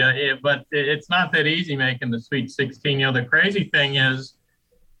honest with you. But it's not that easy making the Sweet 16. The crazy thing is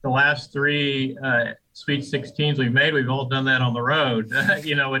the last 3 Sweet 16s we've made, we've all done that on the road,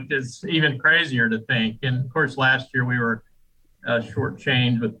 which is even crazier to think. And, of course, last year we were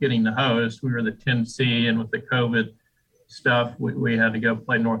shortchanged with getting the host. We were the 10C, and with the COVID stuff, we had to go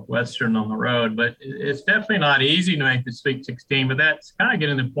play Northwestern on the road. But it's definitely not easy to make the Sweet 16, but that's kind of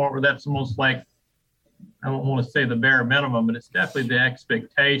getting to the point where that's almost like, I don't want to say the bare minimum, but it's definitely the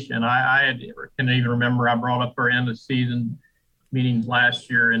expectation. I can even remember I brought up our end of season meetings last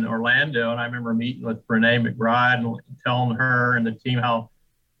year in Orlando, and I remember meeting with Renee McBride and telling her and the team how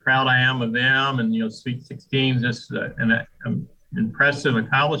proud I am of them, and Sweet 16 is just an impressive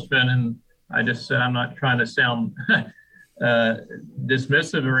accomplishment. And I just said, I'm not trying to sound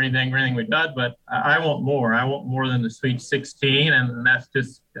dismissive or anything we've done, but I want more. I want more than the Sweet 16, and that's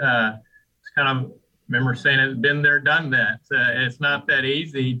just it's kind of, remember saying it's been there, done that. It's not that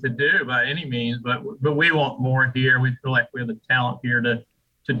easy to do by any means, but we want more here. We feel like we have the talent here to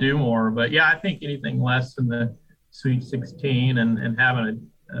do more. But yeah, I think anything less than the Sweet 16 and having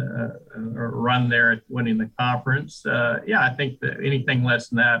a run there at winning the conference, I think that anything less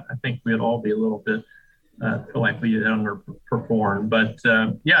than that, I think we'd all be a little bit feel like we underperformed. But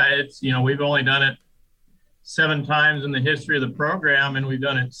it's we've only done it 7 times in the history of the program, and we've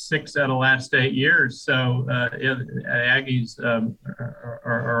done it 6 out of the last 8 years. So Aggies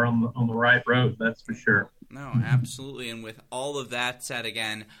are on the right road, that's for sure. No, absolutely. And with all of that said,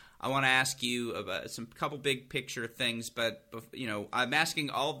 again, I want to ask you about some couple big picture things, but I'm asking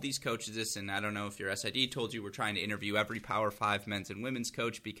all of these coaches this, and I don't know if your SID told you we're trying to interview every Power 5 men's and women's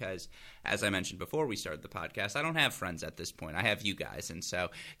coach because, as I mentioned before we started the podcast, I don't have friends at this point. I have you guys, and so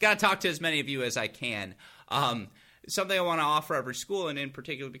got to talk to as many of you as I can. Something I want to offer every school, and in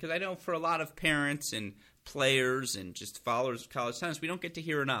particular because I know for a lot of parents and players and just followers of college tennis, we don't get to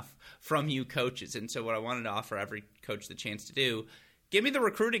hear enough from you coaches, and so what I wanted to offer every coach the chance to do, give me the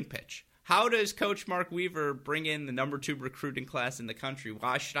recruiting pitch. How does Coach Mark Weaver bring in the number 2 recruiting class in the country?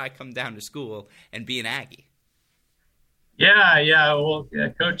 Why should I come down to school and be an Aggie? Yeah. Well,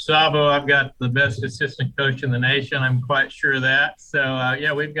 Coach Sabo, I've got the best assistant coach in the nation. I'm quite sure of that. So,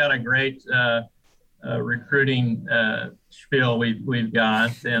 we've got a great recruiting spiel we've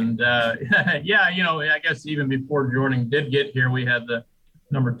got. And, I guess even before Jordan did get here, we had the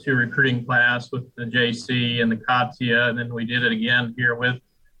number 2 recruiting class with the JC and the Katia, and then we did it again here with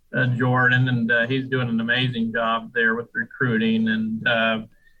Jordan, and he's doing an amazing job there with recruiting. And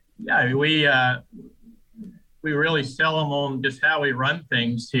yeah, we really sell them on just how we run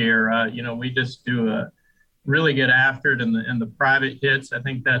things here. We just do really get after it in the private hits. I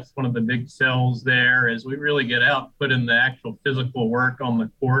think that's one of the big sells there is we really get out, put in the actual physical work on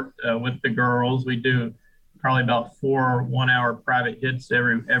the court with the girls. We do probably about 4 1-hour private hits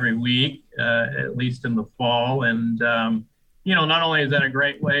every week, at least in the fall. And, not only is that a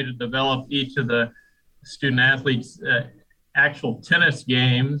great way to develop each of the student athletes' actual tennis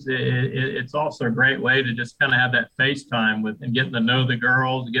games, it's also a great way to just kind of have that FaceTime with and getting to know the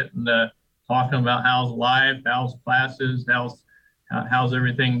girls, getting to talking about how's life, how's classes, how's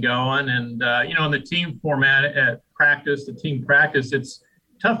everything going. And, in the team format at practice, the team practice, it's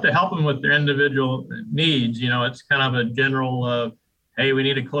tough to help them with their individual needs. It's kind of a general hey, we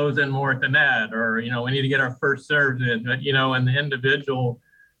need to close in more at the net, or, we need to get our first serves in. But, in the individual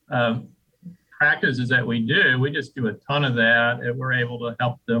practices that we do, we just do a ton of that. And we're able to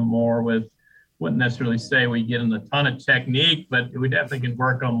help them more with, wouldn't necessarily say we get in a ton of technique, but we definitely can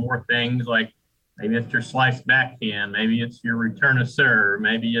work on more things like maybe it's your slice backhand, maybe it's your return to serve,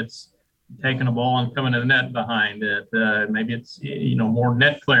 maybe it's taking a ball and coming to the net behind it, maybe it's more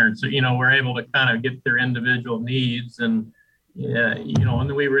net clearance. So we're able to kind of get their individual needs, and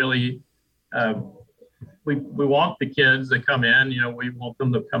and we really we want the kids that come in. We want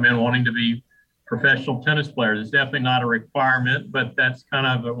them to come in wanting to be professional tennis players. It's definitely not a requirement, but that's kind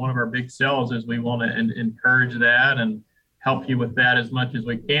of one of our big sells is we want to encourage that and help you with that as much as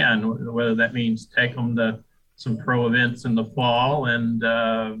we can, whether that means take them to some pro events in the fall. And,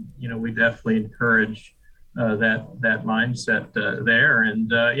 we definitely encourage that mindset there.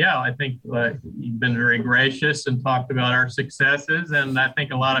 And I think you've been very gracious and talked about our successes. And I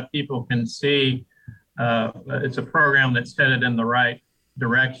think a lot of people can see it's a program that's headed in the right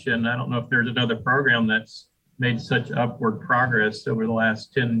direction. I don't know if there's another program that's made such upward progress over the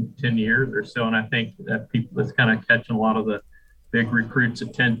last 10 years or so. And I think that that's kind of catching a lot of the big recruits'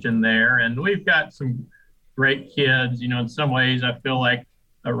 attention there. And we've got some great kids. In some ways, I feel like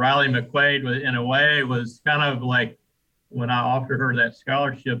Riley McQuaid, in a way, was kind of like when I offered her that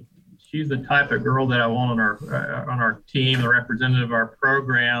scholarship, she's the type of girl that I want on our team, the representative of our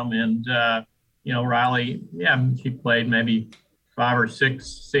program. And, Riley, she played maybe 5 or 6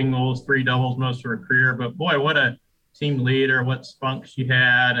 singles, 3 doubles most of her career. But boy, what a team leader, what spunk she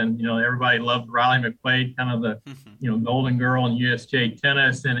had. And, everybody loved Riley McQuaid, kind of the, golden girl in USTA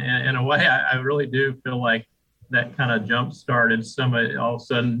tennis. And in a way, I really do feel like that kind of jump started somebody all of a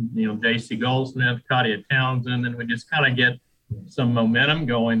sudden, JC Goldsmith, Katia Townsend, and we just kind of get some momentum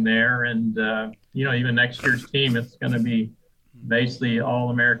going there. And, even next year's team, it's going to be basically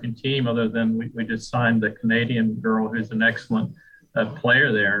all-American team, other than we just signed the Canadian girl who's an excellent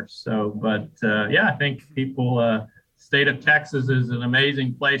player there. So, but I think state of Texas is an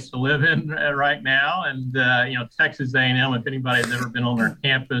amazing place to live in right now. And, Texas A&M, if anybody's ever been on their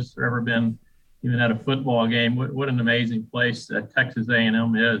campus or ever been even at a football game, what an amazing place Texas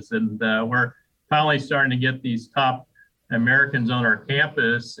A&M is. And we're finally starting to get these top Americans on our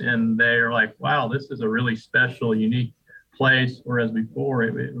campus, and they're like, wow, this is a really special, unique place. Whereas before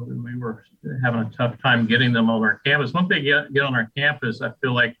we were having a tough time getting them on our campus. Once they get on our campus, I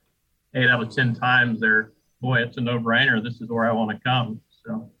feel like 8 out of 10 times it's a no-brainer. This is where I want to come.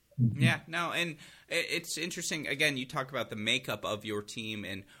 So. Yeah, no, and it's interesting. Again, you talk about the makeup of your team,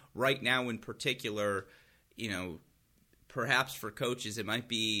 and right now in particular, perhaps for coaches, it might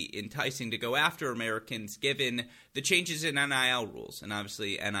be enticing to go after Americans given the changes in NIL rules. And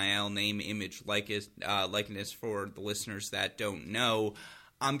obviously NIL, name, image, likeness for the listeners that don't know.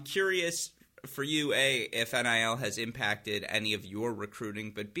 I'm curious for you, A, if NIL has impacted any of your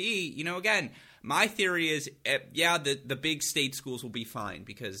recruiting, but B, again, my theory is, the big state schools will be fine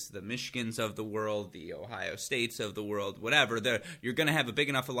because the Michigans of the world, the Ohio States of the world, whatever, you're going to have a big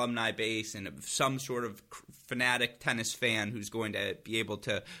enough alumni base and some sort of fanatic tennis fan who's going to be able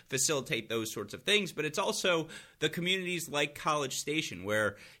to facilitate those sorts of things. But it's also the communities like College Station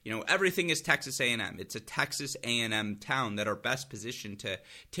where, everything is Texas A&M. It's a Texas A&M town that are best positioned to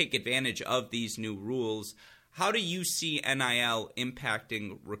take advantage of these new rules. How do you see NIL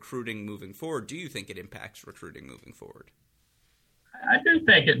impacting recruiting moving forward? Do you think it impacts recruiting moving forward? I do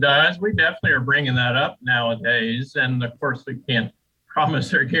think it does. We definitely are bringing that up nowadays. And of course, we can't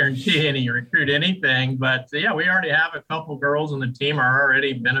promise or guarantee any recruit anything. But we already have a couple girls on the team are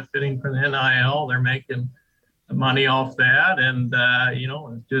already benefiting from the NIL. They're making money off that. And,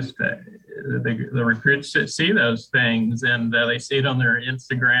 it's just the recruits see those things, and they see it on their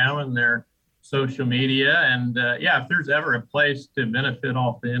Instagram and their social media. And if there's ever a place to benefit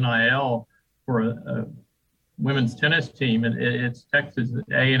off the NIL for a women's tennis team, it's Texas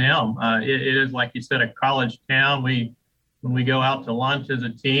A&M. It is, like you said, a college town. When we go out to lunch as a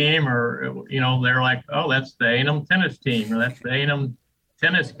team, or they're like, oh, that's the A&M tennis team, or that's the A&M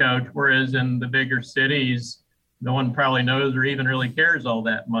tennis coach. Whereas in the bigger cities, no one probably knows or even really cares all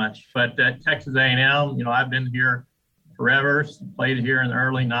that much. But at Texas A&M, I've been here forever, played here in the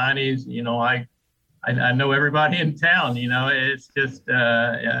early 90s. I know everybody in town. It's just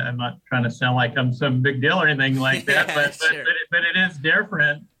I'm not trying to sound like I'm some big deal or anything like that, but it is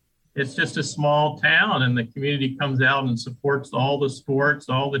different. It's just a small town, and the community comes out and supports all the sports,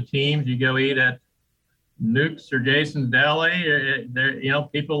 all the teams. You go eat at Nuke's or Jason's Deli,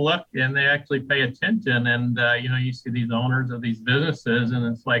 people look and they actually pay attention. And, you see these owners of these businesses, and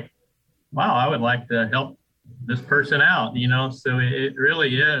it's like, wow, I would like to help this person out, so it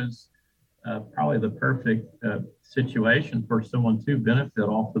really is probably the perfect situation for someone to benefit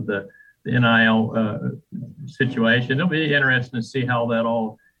off of the NIL situation. It'll be interesting to see how that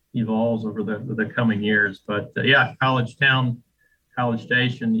all evolves over the coming years. But college town, College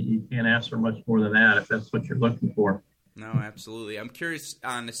Station, you can't ask for much more than that if that's what you're looking for. No, absolutely. I'm curious,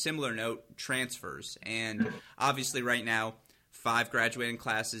 on a similar note, transfers. And obviously right now, 5 graduating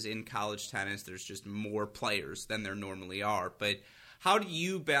classes in college tennis. There's just more players than there normally are. But how do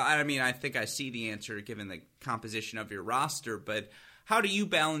you I think I see the answer given the composition of your roster, but how do you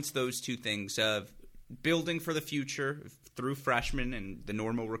balance those two things of building for the future through freshmen and the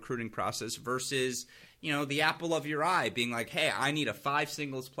normal recruiting process versus the apple of your eye being like, hey, I need a 5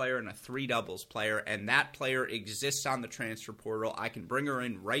 singles player and a 3 doubles player, and that player exists on the transfer portal. I can bring her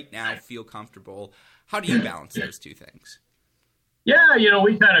in right now, feel comfortable. How do you balance those two things? Yeah,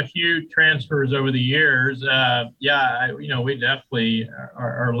 we've had a few transfers over the years. We definitely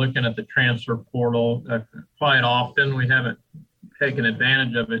are looking at the transfer portal quite often. We haven't taken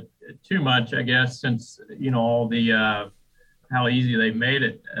advantage of it too much, I guess, since, all the how easy they've made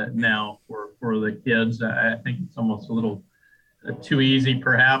it now for the kids. I think it's almost a little too easy,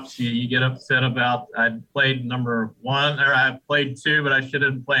 perhaps. You get upset about, I played number 1, or I played 2, but I should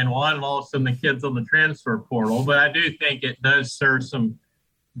have been playing 1, and all of a sudden the kid's on the transfer portal. But I do think it does serve some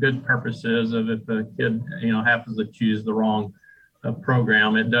good purposes of if a kid, happens to choose the wrong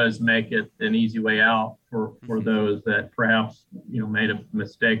program, it does make it an easy way out for those that perhaps, made a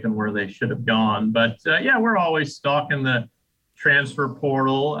mistake on where they should have gone. But we're always stalking the transfer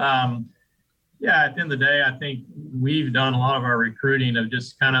portal. At the end of the day, I think we've done a lot of our recruiting of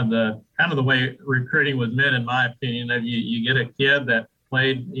just kind of the way recruiting was meant, in my opinion. Of you get a kid that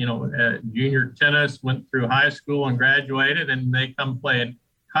played, junior tennis, went through high school and graduated, and they come play in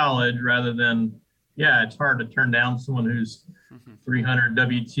college rather than, it's hard to turn down someone who's 300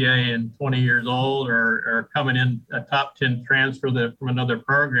 WTA and 20 years old or coming in a top 10 transfer from another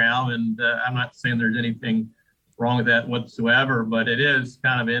program. And I'm not saying there's anything wrong with that whatsoever, but it is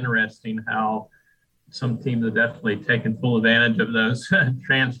kind of interesting how some teams have definitely taken full advantage of those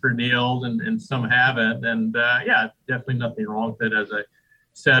transfer deals, and some haven't. And definitely nothing wrong with it, as I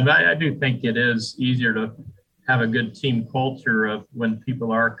said. But I do think it is easier to have a good team culture of when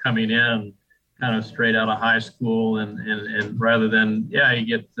people are coming in kind of straight out of high school, and rather than, you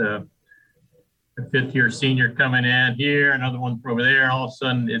get a 5th-year senior coming in here, another one over there, and all of a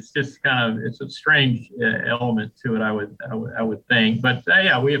sudden it's just it's a strange element to it, I would think. But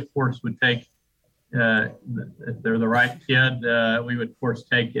we of course would take, if they're the right kid, we would of course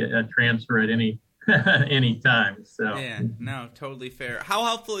take a transfer at any time. So no, totally fair. How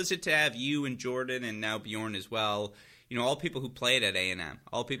helpful is it to have you and Jordan, and now Bjorn as well, all people who played at A&M,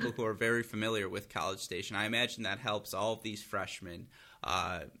 all people who are very familiar with College Station? I imagine that helps all of these freshmen,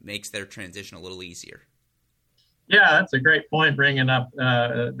 makes their transition a little easier. Yeah, that's a great point bringing up.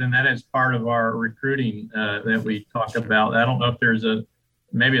 Then that is part of our recruiting that we talk about. I don't know if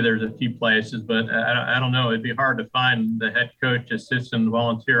maybe there's a few places, but I don't know. It'd be hard to find the head coach, assistant,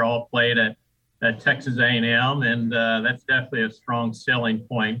 volunteer all played at Texas A&M, and that's definitely a strong selling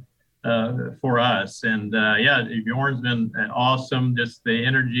point for us. And Bjorn's been awesome, just the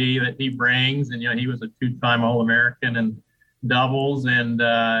energy that he brings. And he was a 2-time All-American in doubles, and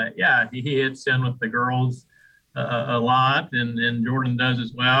he hits in with the girls a lot, and Jordan does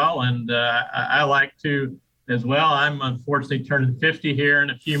as well. And I like to as well. I'm unfortunately turning 50 here in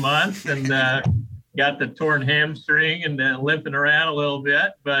a few months, and got the torn hamstring and limping around a little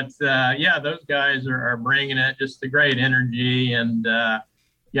bit. But those guys are bringing it, just a great energy. And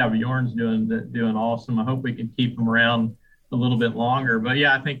Bjorn's doing awesome. I hope we can keep him around a little bit longer. But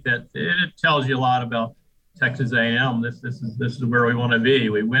I think that it tells you a lot about Texas A&M. This is where we want to be.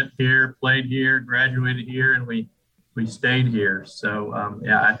 We went here, played here, graduated here, and we stayed here. So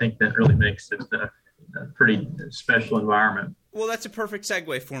I think that really makes it a pretty special environment. Well, that's a perfect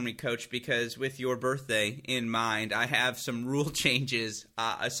segue for me, Coach, because with your birthday in mind, I have some rule changes,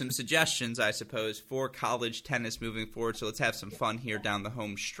 some suggestions, I suppose, for college tennis moving forward. So let's have some fun here down the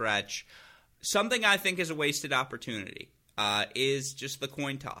home stretch. Something I think is a wasted opportunity is just the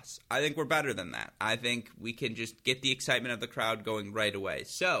coin toss. I think we're better than that. I think we can just get the excitement of the crowd going right away.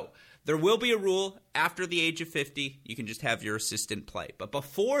 So there will be a rule after the age of 50. You can just have your assistant play. But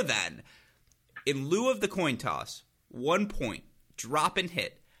before then, in lieu of the coin toss, 1 point, drop and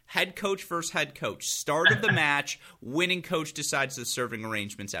hit, head coach versus head coach, start of the match, winning coach decides the serving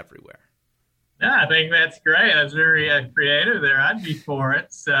arrangements everywhere. Yeah, I think that's great. That's very creative there. I'd be for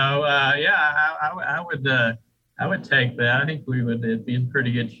it. So I would take that. I think it'd be in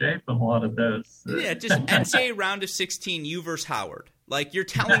pretty good shape on a lot of those. Yeah, just NCAA round of 16, you versus Howard. Like, you're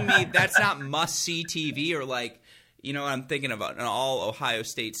telling me that's not must-see TV, or like, you know, I'm thinking about an all Ohio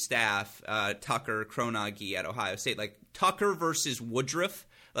State staff, Tucker, Kronagi at Ohio State, like Tucker versus Woodruff.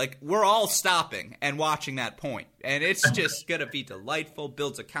 Like, we're all stopping and watching that point. And it's just going to be delightful,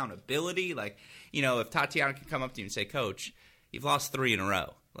 builds accountability. Like, you know, if Tatiana can come up to you and say, Coach, you've lost 3 in a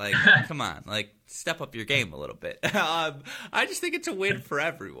row. Like, come on, like, step up your game a little bit. I just think it's a win for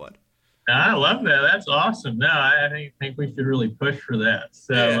everyone. I love that. That's awesome. No, I think we should really push for that.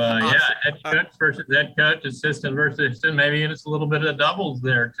 So, head coach versus head coach, assistant versus assistant, maybe it's a little bit of doubles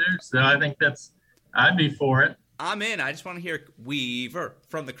there too. So I think I'd be for it. I'm in. I just want to hear Weaver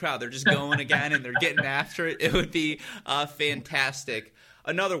from the crowd. They're just going again and they're getting after it. It would be fantastic.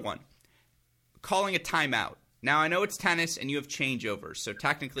 Another one, calling a timeout. Now, I know it's tennis and you have changeovers, so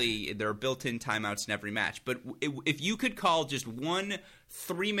technically there are built-in timeouts in every match. But if you could call just 1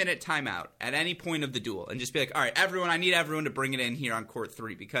 3-minute timeout at any point of the duel and just be like, all right, everyone, I need everyone to bring it in here on court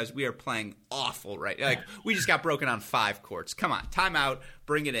 3 because we are playing awful, right? Like, we just got broken on 5 courts. Come on, timeout,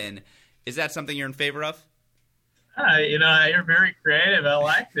 bring it in. Is that something you're in favor of? You're very creative. I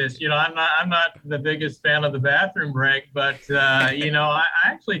like this. I'm not the biggest fan of the bathroom break, but I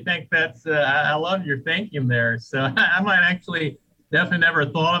actually think that's. I love your thinking there. So I might actually definitely never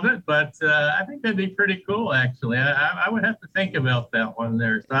thought of it, but I think that'd be pretty cool. Actually, I would have to think about that one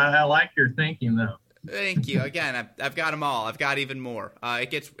there. So I like your thinking though. Thank you. Again, I've got them all. I've got even more.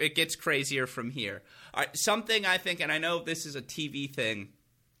 It gets crazier from here. All right, something I think, and I know this is a TV thing,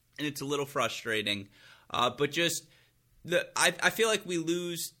 and it's a little frustrating. But just I feel like we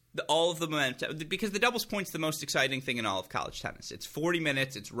lose all of the momentum because the doubles point's the most exciting thing in all of college tennis. It's 40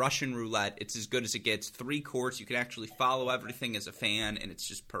 minutes. It's Russian roulette. It's as good as it gets. 3 courts. You can actually follow everything as a fan, and it's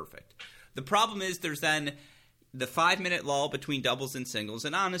just perfect. The problem is there's then the 5-minute lull between doubles and singles,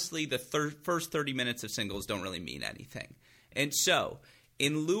 and honestly, the first 30 minutes of singles don't really mean anything. And so,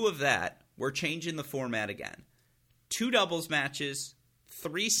 in lieu of that, we're changing the format again. 2 doubles matches,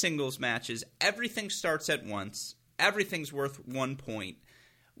 3 singles matches, everything starts at once, everything's worth 1 point.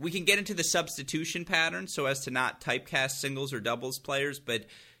 We can get into the substitution pattern so as to not typecast singles or doubles players, but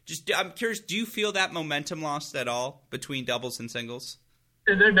just I'm curious, do you feel that momentum lost at all between doubles and singles?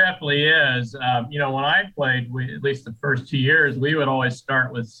 There definitely is. When I played, at least the first 2 years, we would always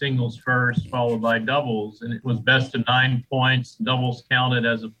start with singles first, followed by doubles, and it was best of 9 points. Doubles counted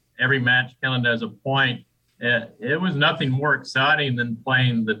every match counted as a point. It was nothing more exciting than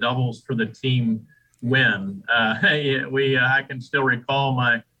playing the doubles for the team win. I can still recall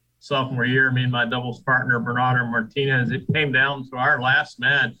my sophomore year, me and my doubles partner, Bernardo Martinez, it came down to our last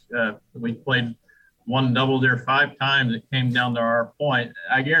match. We played one double there 5 times. It came down to our point.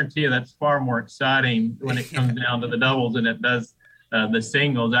 I guarantee you that's far more exciting when it comes down to the doubles than it does the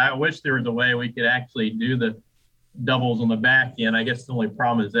singles. I wish there was a way we could actually do the doubles on the back end. I guess the only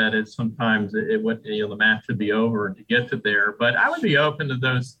problem is that sometimes it would, the match would be over to get to there. But I would be open to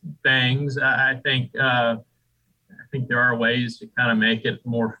those things. I think there are ways to kind of make it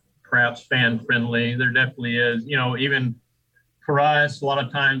more perhaps fan friendly. There definitely is. Even for us, a lot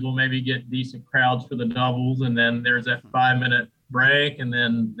of times we'll maybe get decent crowds for the doubles, and then there's that 5-minute break, and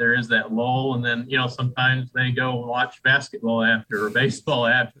then there is that lull, and then sometimes they go watch basketball after or baseball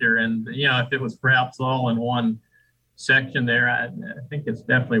after, and if it was perhaps all in one section there, I think it's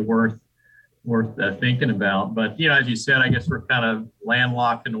definitely worth thinking about. But as you said, I guess we're kind of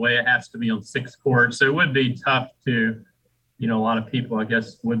landlocked in the way it has to be on 6 courts, so it would be tough to, a lot of people I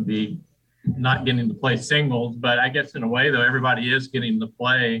guess would be not getting to play singles. But I guess in a way though, everybody is getting to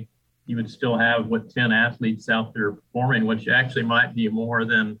play. You would still have 10 athletes out there performing, which actually might be more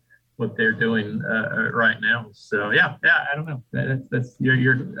than what they're doing right now. So yeah, I don't know. That's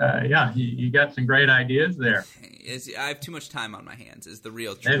you got some great ideas there. I have too much time on my hands is the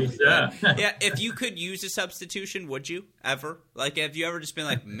real Maybe truth. so. Yeah, if you could use a substitution, would you ever? Like, have you ever just been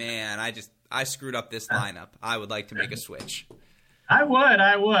like, man, I screwed up this lineup. I would like to make a switch. I would.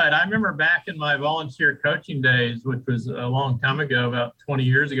 I remember back in my volunteer coaching days, which was a long time ago, about 20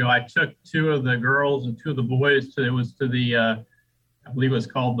 years ago, I took two of the girls and two of the boys to the I believe it was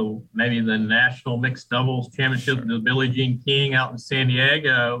called the National Mixed Doubles Championship, Sure. the Billie Jean King out in San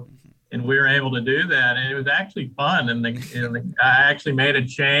Diego, and we were able to do that, and it was actually fun. And I actually made a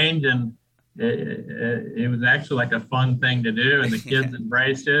change, and it was actually like a fun thing to do, and the kids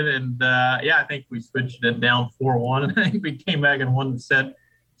embraced it. And I think we switched it down 4-1, and I think we came back and won the set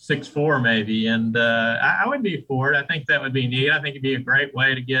 6-4 maybe. And I would be for it. I think that would be neat. I think it'd be a great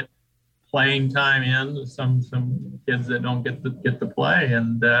way to get playing time in some kids that don't get to play.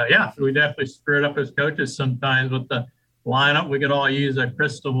 And we definitely screw it up as coaches sometimes with the lineup. We could all use a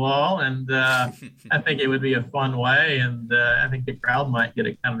crystal ball, and I think it would be a fun way. And I think the crowd might get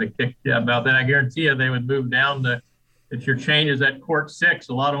a kind of a kick about that. I guarantee you they would move down to, if your change is at court 6,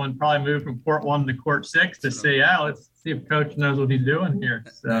 a lot of them probably move from court 1 to court 6 to say, let's see if coach knows what he's doing here.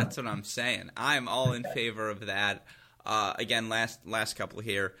 So. That's what I'm saying. I'm all in favor of that. Again, last couple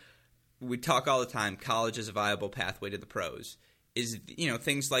here. We talk all the time, college is a viable pathway to the pros. Is,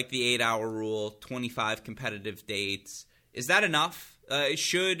 things like the 8-hour rule, 25 competitive dates, is that enough?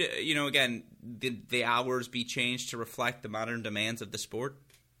 Should, again, the hours be changed to reflect the modern demands of the sport?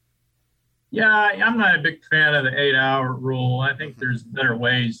 Yeah, I'm not a big fan of the 8-hour rule. I think there's better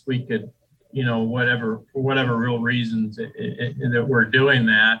ways we could, for whatever real reasons that we're doing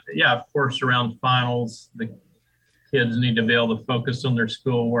that. Yeah, of course, around finals, the kids need to be able to focus on their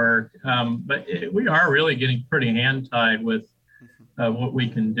schoolwork. But we are really getting pretty hand-tied with what we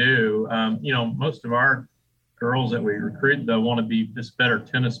can do. Most of our girls that we recruit, though, want to be just better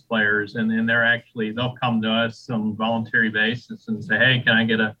tennis players. And they'll come to us on a voluntary basis and say, hey, can I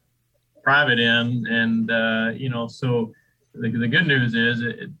get a private in? And, so the good news is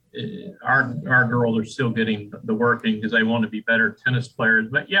our girls are still getting the working because they want to be better tennis players.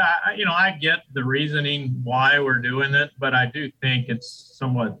 But yeah, I get the reasoning why we're doing it, but I do think it's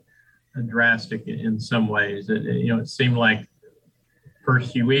somewhat drastic in some ways. It seemed like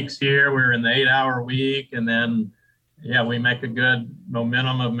first few weeks here, we're in the 8-hour week, and then we make a good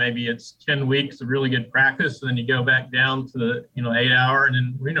momentum of maybe it's 10 weeks of really good practice, and then you go back down to the 8-hour, and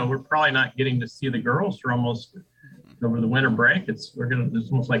then we're probably not getting to see the girls for almost over the winter break. It's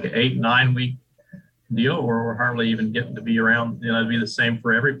almost like an 8-9 week deal where we're hardly even getting to be around. It'd be the same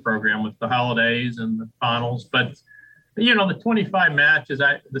for every program with the holidays and the finals. But the 25 matches,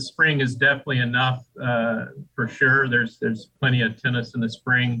 the spring is definitely enough for sure. There's plenty of tennis in the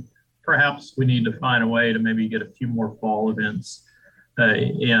spring. Perhaps we need to find a way to maybe get a few more fall events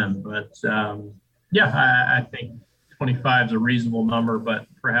in. But I think 25 is a reasonable number, but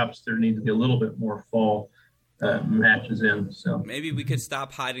perhaps there needs to be a little bit more fall matches in. So maybe we could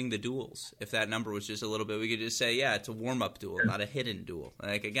stop hiding the duels. If that number was just a little bit, we could just say, it's a warm-up duel, not a hidden duel.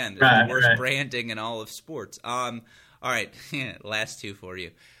 Like, again, there's the worst branding in all of sports. All right, last two for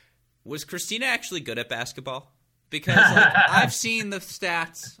you. Was Christina actually good at basketball? Because I've seen the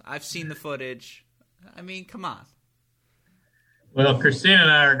stats, I've seen the footage. I mean, come on. Well, Christina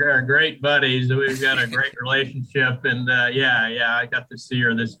and I are great buddies. We've got a great relationship, and I got to see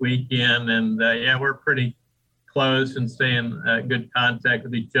her this weekend, and we're pretty close and stay in good contact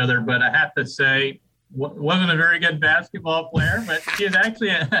with each other. But I have to say, wasn't a very good basketball player, but she was actually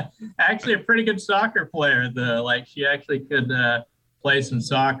a pretty good soccer player. She actually could play some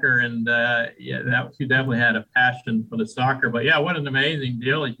soccer, and she definitely had a passion for the soccer. But what an amazing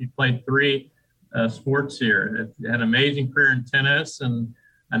deal! She played 3 sports here. Had an amazing career in tennis, and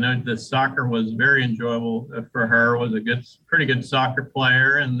I know the soccer was very enjoyable for her. Was a pretty good soccer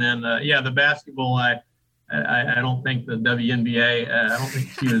player, and then the basketball. I don't think the WNBA. I don't think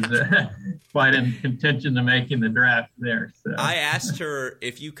she was quite in contention to making the draft there. So. I asked her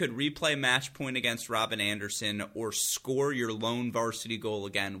if you could replay match point against Robin Anderson or score your lone varsity goal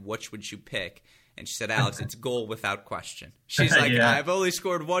again, which would you pick? And she said, Alex, it's goal without question. She's like, I've only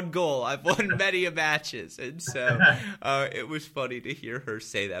scored 1 goal. I've won many matches. And so it was funny to hear her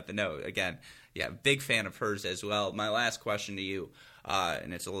say that. But no, again, big fan of hers as well. My last question to you,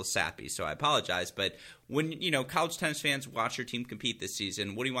 and it's a little sappy, so I apologize. But when, college tennis fans watch your team compete this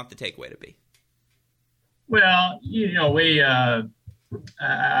season, what do you want the takeaway to be? Well, we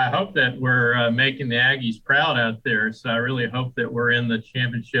I hope that we're making the Aggies proud out there. So I really hope that we're in the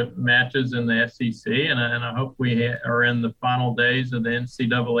championship matches in the SEC, and I hope we are in the final days of the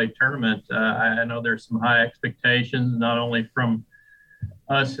NCAA tournament. I know there's some high expectations, not only from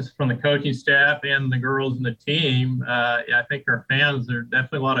us, just from the coaching staff and the girls and the team. I think our fans, there's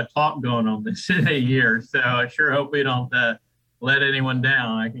definitely a lot of talk going on this year. So I sure hope we don't let anyone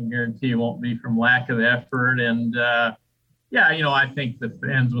down. I can guarantee it won't be from lack of effort. And I think the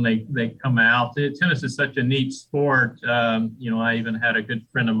fans, when they come out, tennis is such a neat sport. I even had a good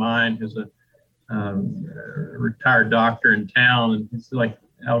friend of mine who's a retired doctor in town, and it's like,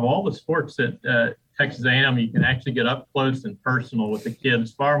 out of all the sports that Texas A&M, you can actually get up close and personal with the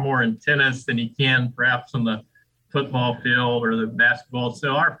kids, far more in tennis than you can perhaps on the football field or the basketball.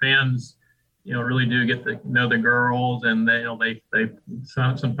 So our fans, really do get to know the girls, and they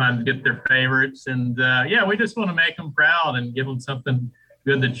sometimes get their favorites. And we just want to make them proud and give them something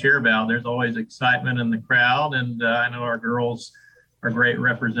good to cheer about. There's always excitement in the crowd, and I know our girls are great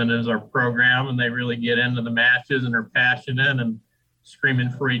representatives of our program, and they really get into the matches and are passionate and screaming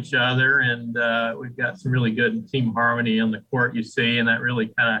for each other. And we've got some really good team harmony on the court, you see, and that really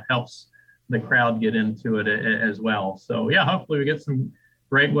kind of helps the crowd get into it as well. So hopefully we get some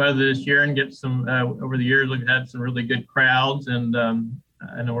great weather this year and get some, over the years, we've had some really good crowds, and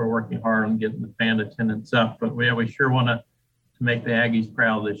I know we're working hard on getting the fan attendance up, but we sure want to make the Aggies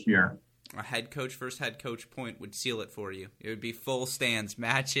proud this year. A head coach versus head coach point would seal it for you. It would be full stands,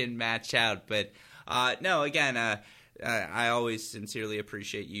 match in, match out. But I always sincerely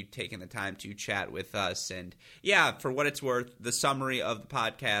appreciate you taking the time to chat with us. And for what it's worth, the summary of the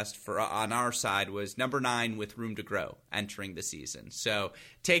podcast on our side was number 9 with room to grow entering the season. So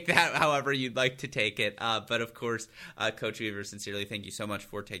take that however you'd like to take it. But of course, Coach Weaver, sincerely thank you so much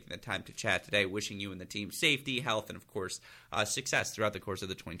for taking the time to chat today. Wishing you and the team safety, health, and of course, success throughout the course of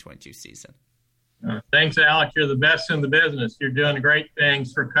the 2022 season. Thanks, Alex. You're the best in the business. You're doing great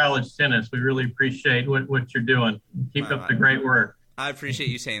things for college tennis. We really appreciate what you're doing. Keep up the great work. I appreciate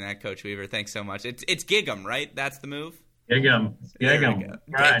you saying that, Coach Weaver. Thanks so much. It's gig 'em, right? That's the move? Gig 'em. Right,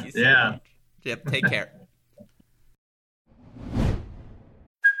 Thank you so much. Yep, take care.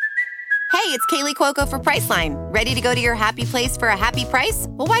 Hey, it's Kaylee Cuoco for Priceline. Ready to go to your happy place for a happy price?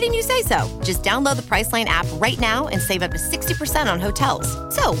 Well, why didn't you say so? Just download the Priceline app right now and save up to 60% on hotels.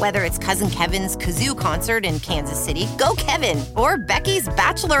 So whether it's Cousin Kevin's Kazoo Concert in Kansas City, go Kevin, or Becky's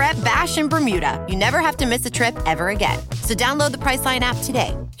Bachelorette Bash in Bermuda, you never have to miss a trip ever again. So download the Priceline app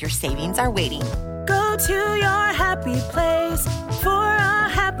today. Your savings are waiting. Go to your happy place for a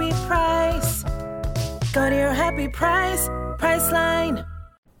happy price. Go to your happy price, Priceline.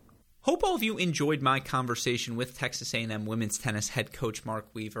 Hope all of you enjoyed my conversation with Texas A&M women's tennis head coach Mark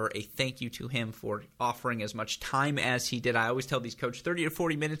Weaver. A thank you to him for offering as much time as he did. I always tell these coaches 30 to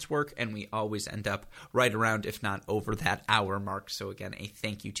 40 minutes work, and we always end up right around, if not over that hour mark. So again, a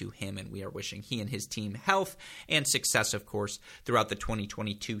thank you to him, and we are wishing he and his team health and success, of course, throughout the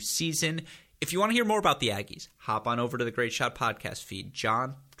 2022 season. If you want to hear more about the Aggies, hop on over to the Great Shot podcast feed.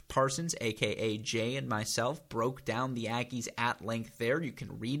 John Parsons, a.k.a. Jay, and myself broke down the Aggies at length there. You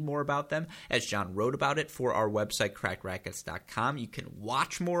can read more about them as John wrote about it for our website, crackrackets.com. You can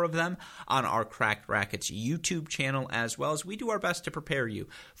watch more of them on our Cracked Rackets YouTube channel, as well as we do our best to prepare you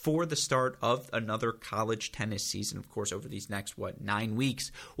for the start of another college tennis season. Of course, over these next, 9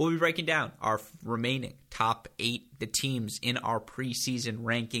 weeks, we'll be breaking down our remaining top 8 the teams in our preseason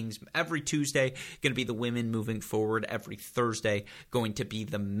rankings. Every Tuesday going to be the women moving forward. Every Thursday going to be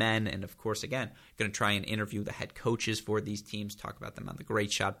the men. And of course, again, going to try and interview the head coaches for these teams, talk about them on the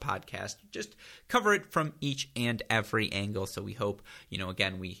Great Shot podcast, just cover it from each and every angle. So we hope,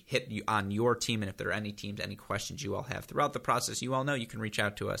 again, we hit you on your team. And if there are any teams, any questions you all have throughout the process, you all know you can reach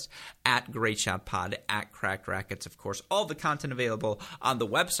out to us at Great Shot Pod, at Cracked Rackets. Of course, all the content available on the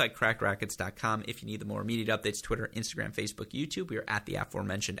website, crackrackets.com. If you need the more immediate updates, Twitter, Instagram, Facebook, YouTube, we are at the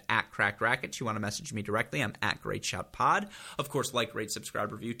aforementioned at Cracked Rackets. You want to message me directly, I'm at Great Shot Pod. Of course, like, rate,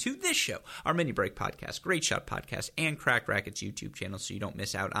 subscribe, review to this show, our mini break podcast, Great Shot Podcast, and Cracked Rackets YouTube channel so you don't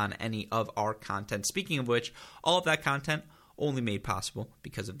miss out on any of our content. Speaking of which, all of that content only made possible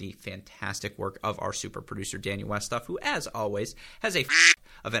because of the fantastic work of our super producer, Daniel Westhoff, who, as always, has a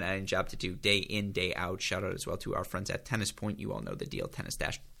of an editing job to do day in, day out. Shout out as well to our friends at Tennis Point. You all know the deal,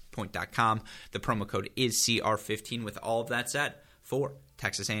 tennis-point.com. The promo code is CR15. With all of that said, for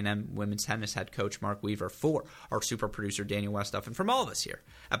Texas A&M women's tennis head coach Mark Weaver, for our super producer Daniel Westhoff, and from all of us here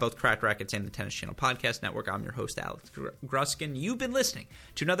at both Cracked Rackets and the Tennis Channel Podcast Network, I'm your host, Alex Gruskin. You've been listening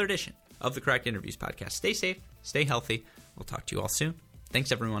to another edition of the Cracked Interviews Podcast. Stay safe, stay healthy. We'll talk to you all soon.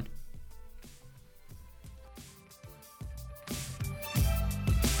 Thanks, everyone.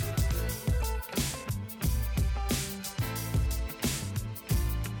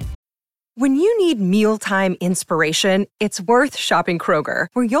 When you need mealtime inspiration, it's worth shopping Kroger,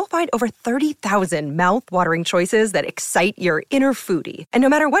 where you'll find over 30,000 mouth-watering choices that excite your inner foodie. And no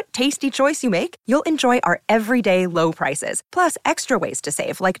matter what tasty choice you make, you'll enjoy our everyday low prices, plus extra ways to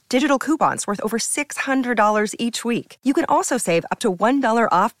save, like digital coupons worth over $600 each week. You can also save up to $1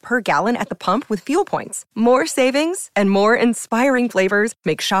 off per gallon at the pump with fuel points. More savings and more inspiring flavors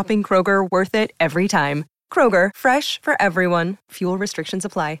make shopping Kroger worth it every time. Kroger, fresh for everyone. Fuel restrictions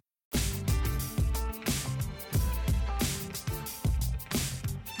apply.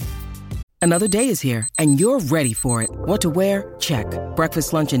 Another day is here, and you're ready for it. What to wear? Check.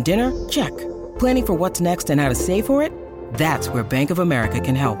 Breakfast, lunch, and dinner? Check. Planning for what's next and how to save for it? That's where Bank of America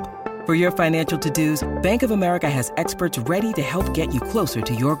can help. For your financial to-dos, Bank of America has experts ready to help get you closer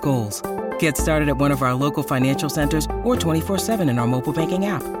to your goals. Get started at one of our local financial centers or 24/7 in our mobile banking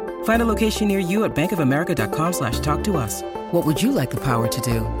app. Find a location near you at bankofamerica.com/talktous. What would you like the power to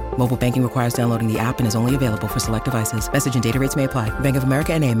do? Mobile banking requires downloading the app and is only available for select devices. Message and data rates may apply. Bank of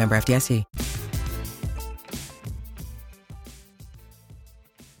America NA, member FDIC.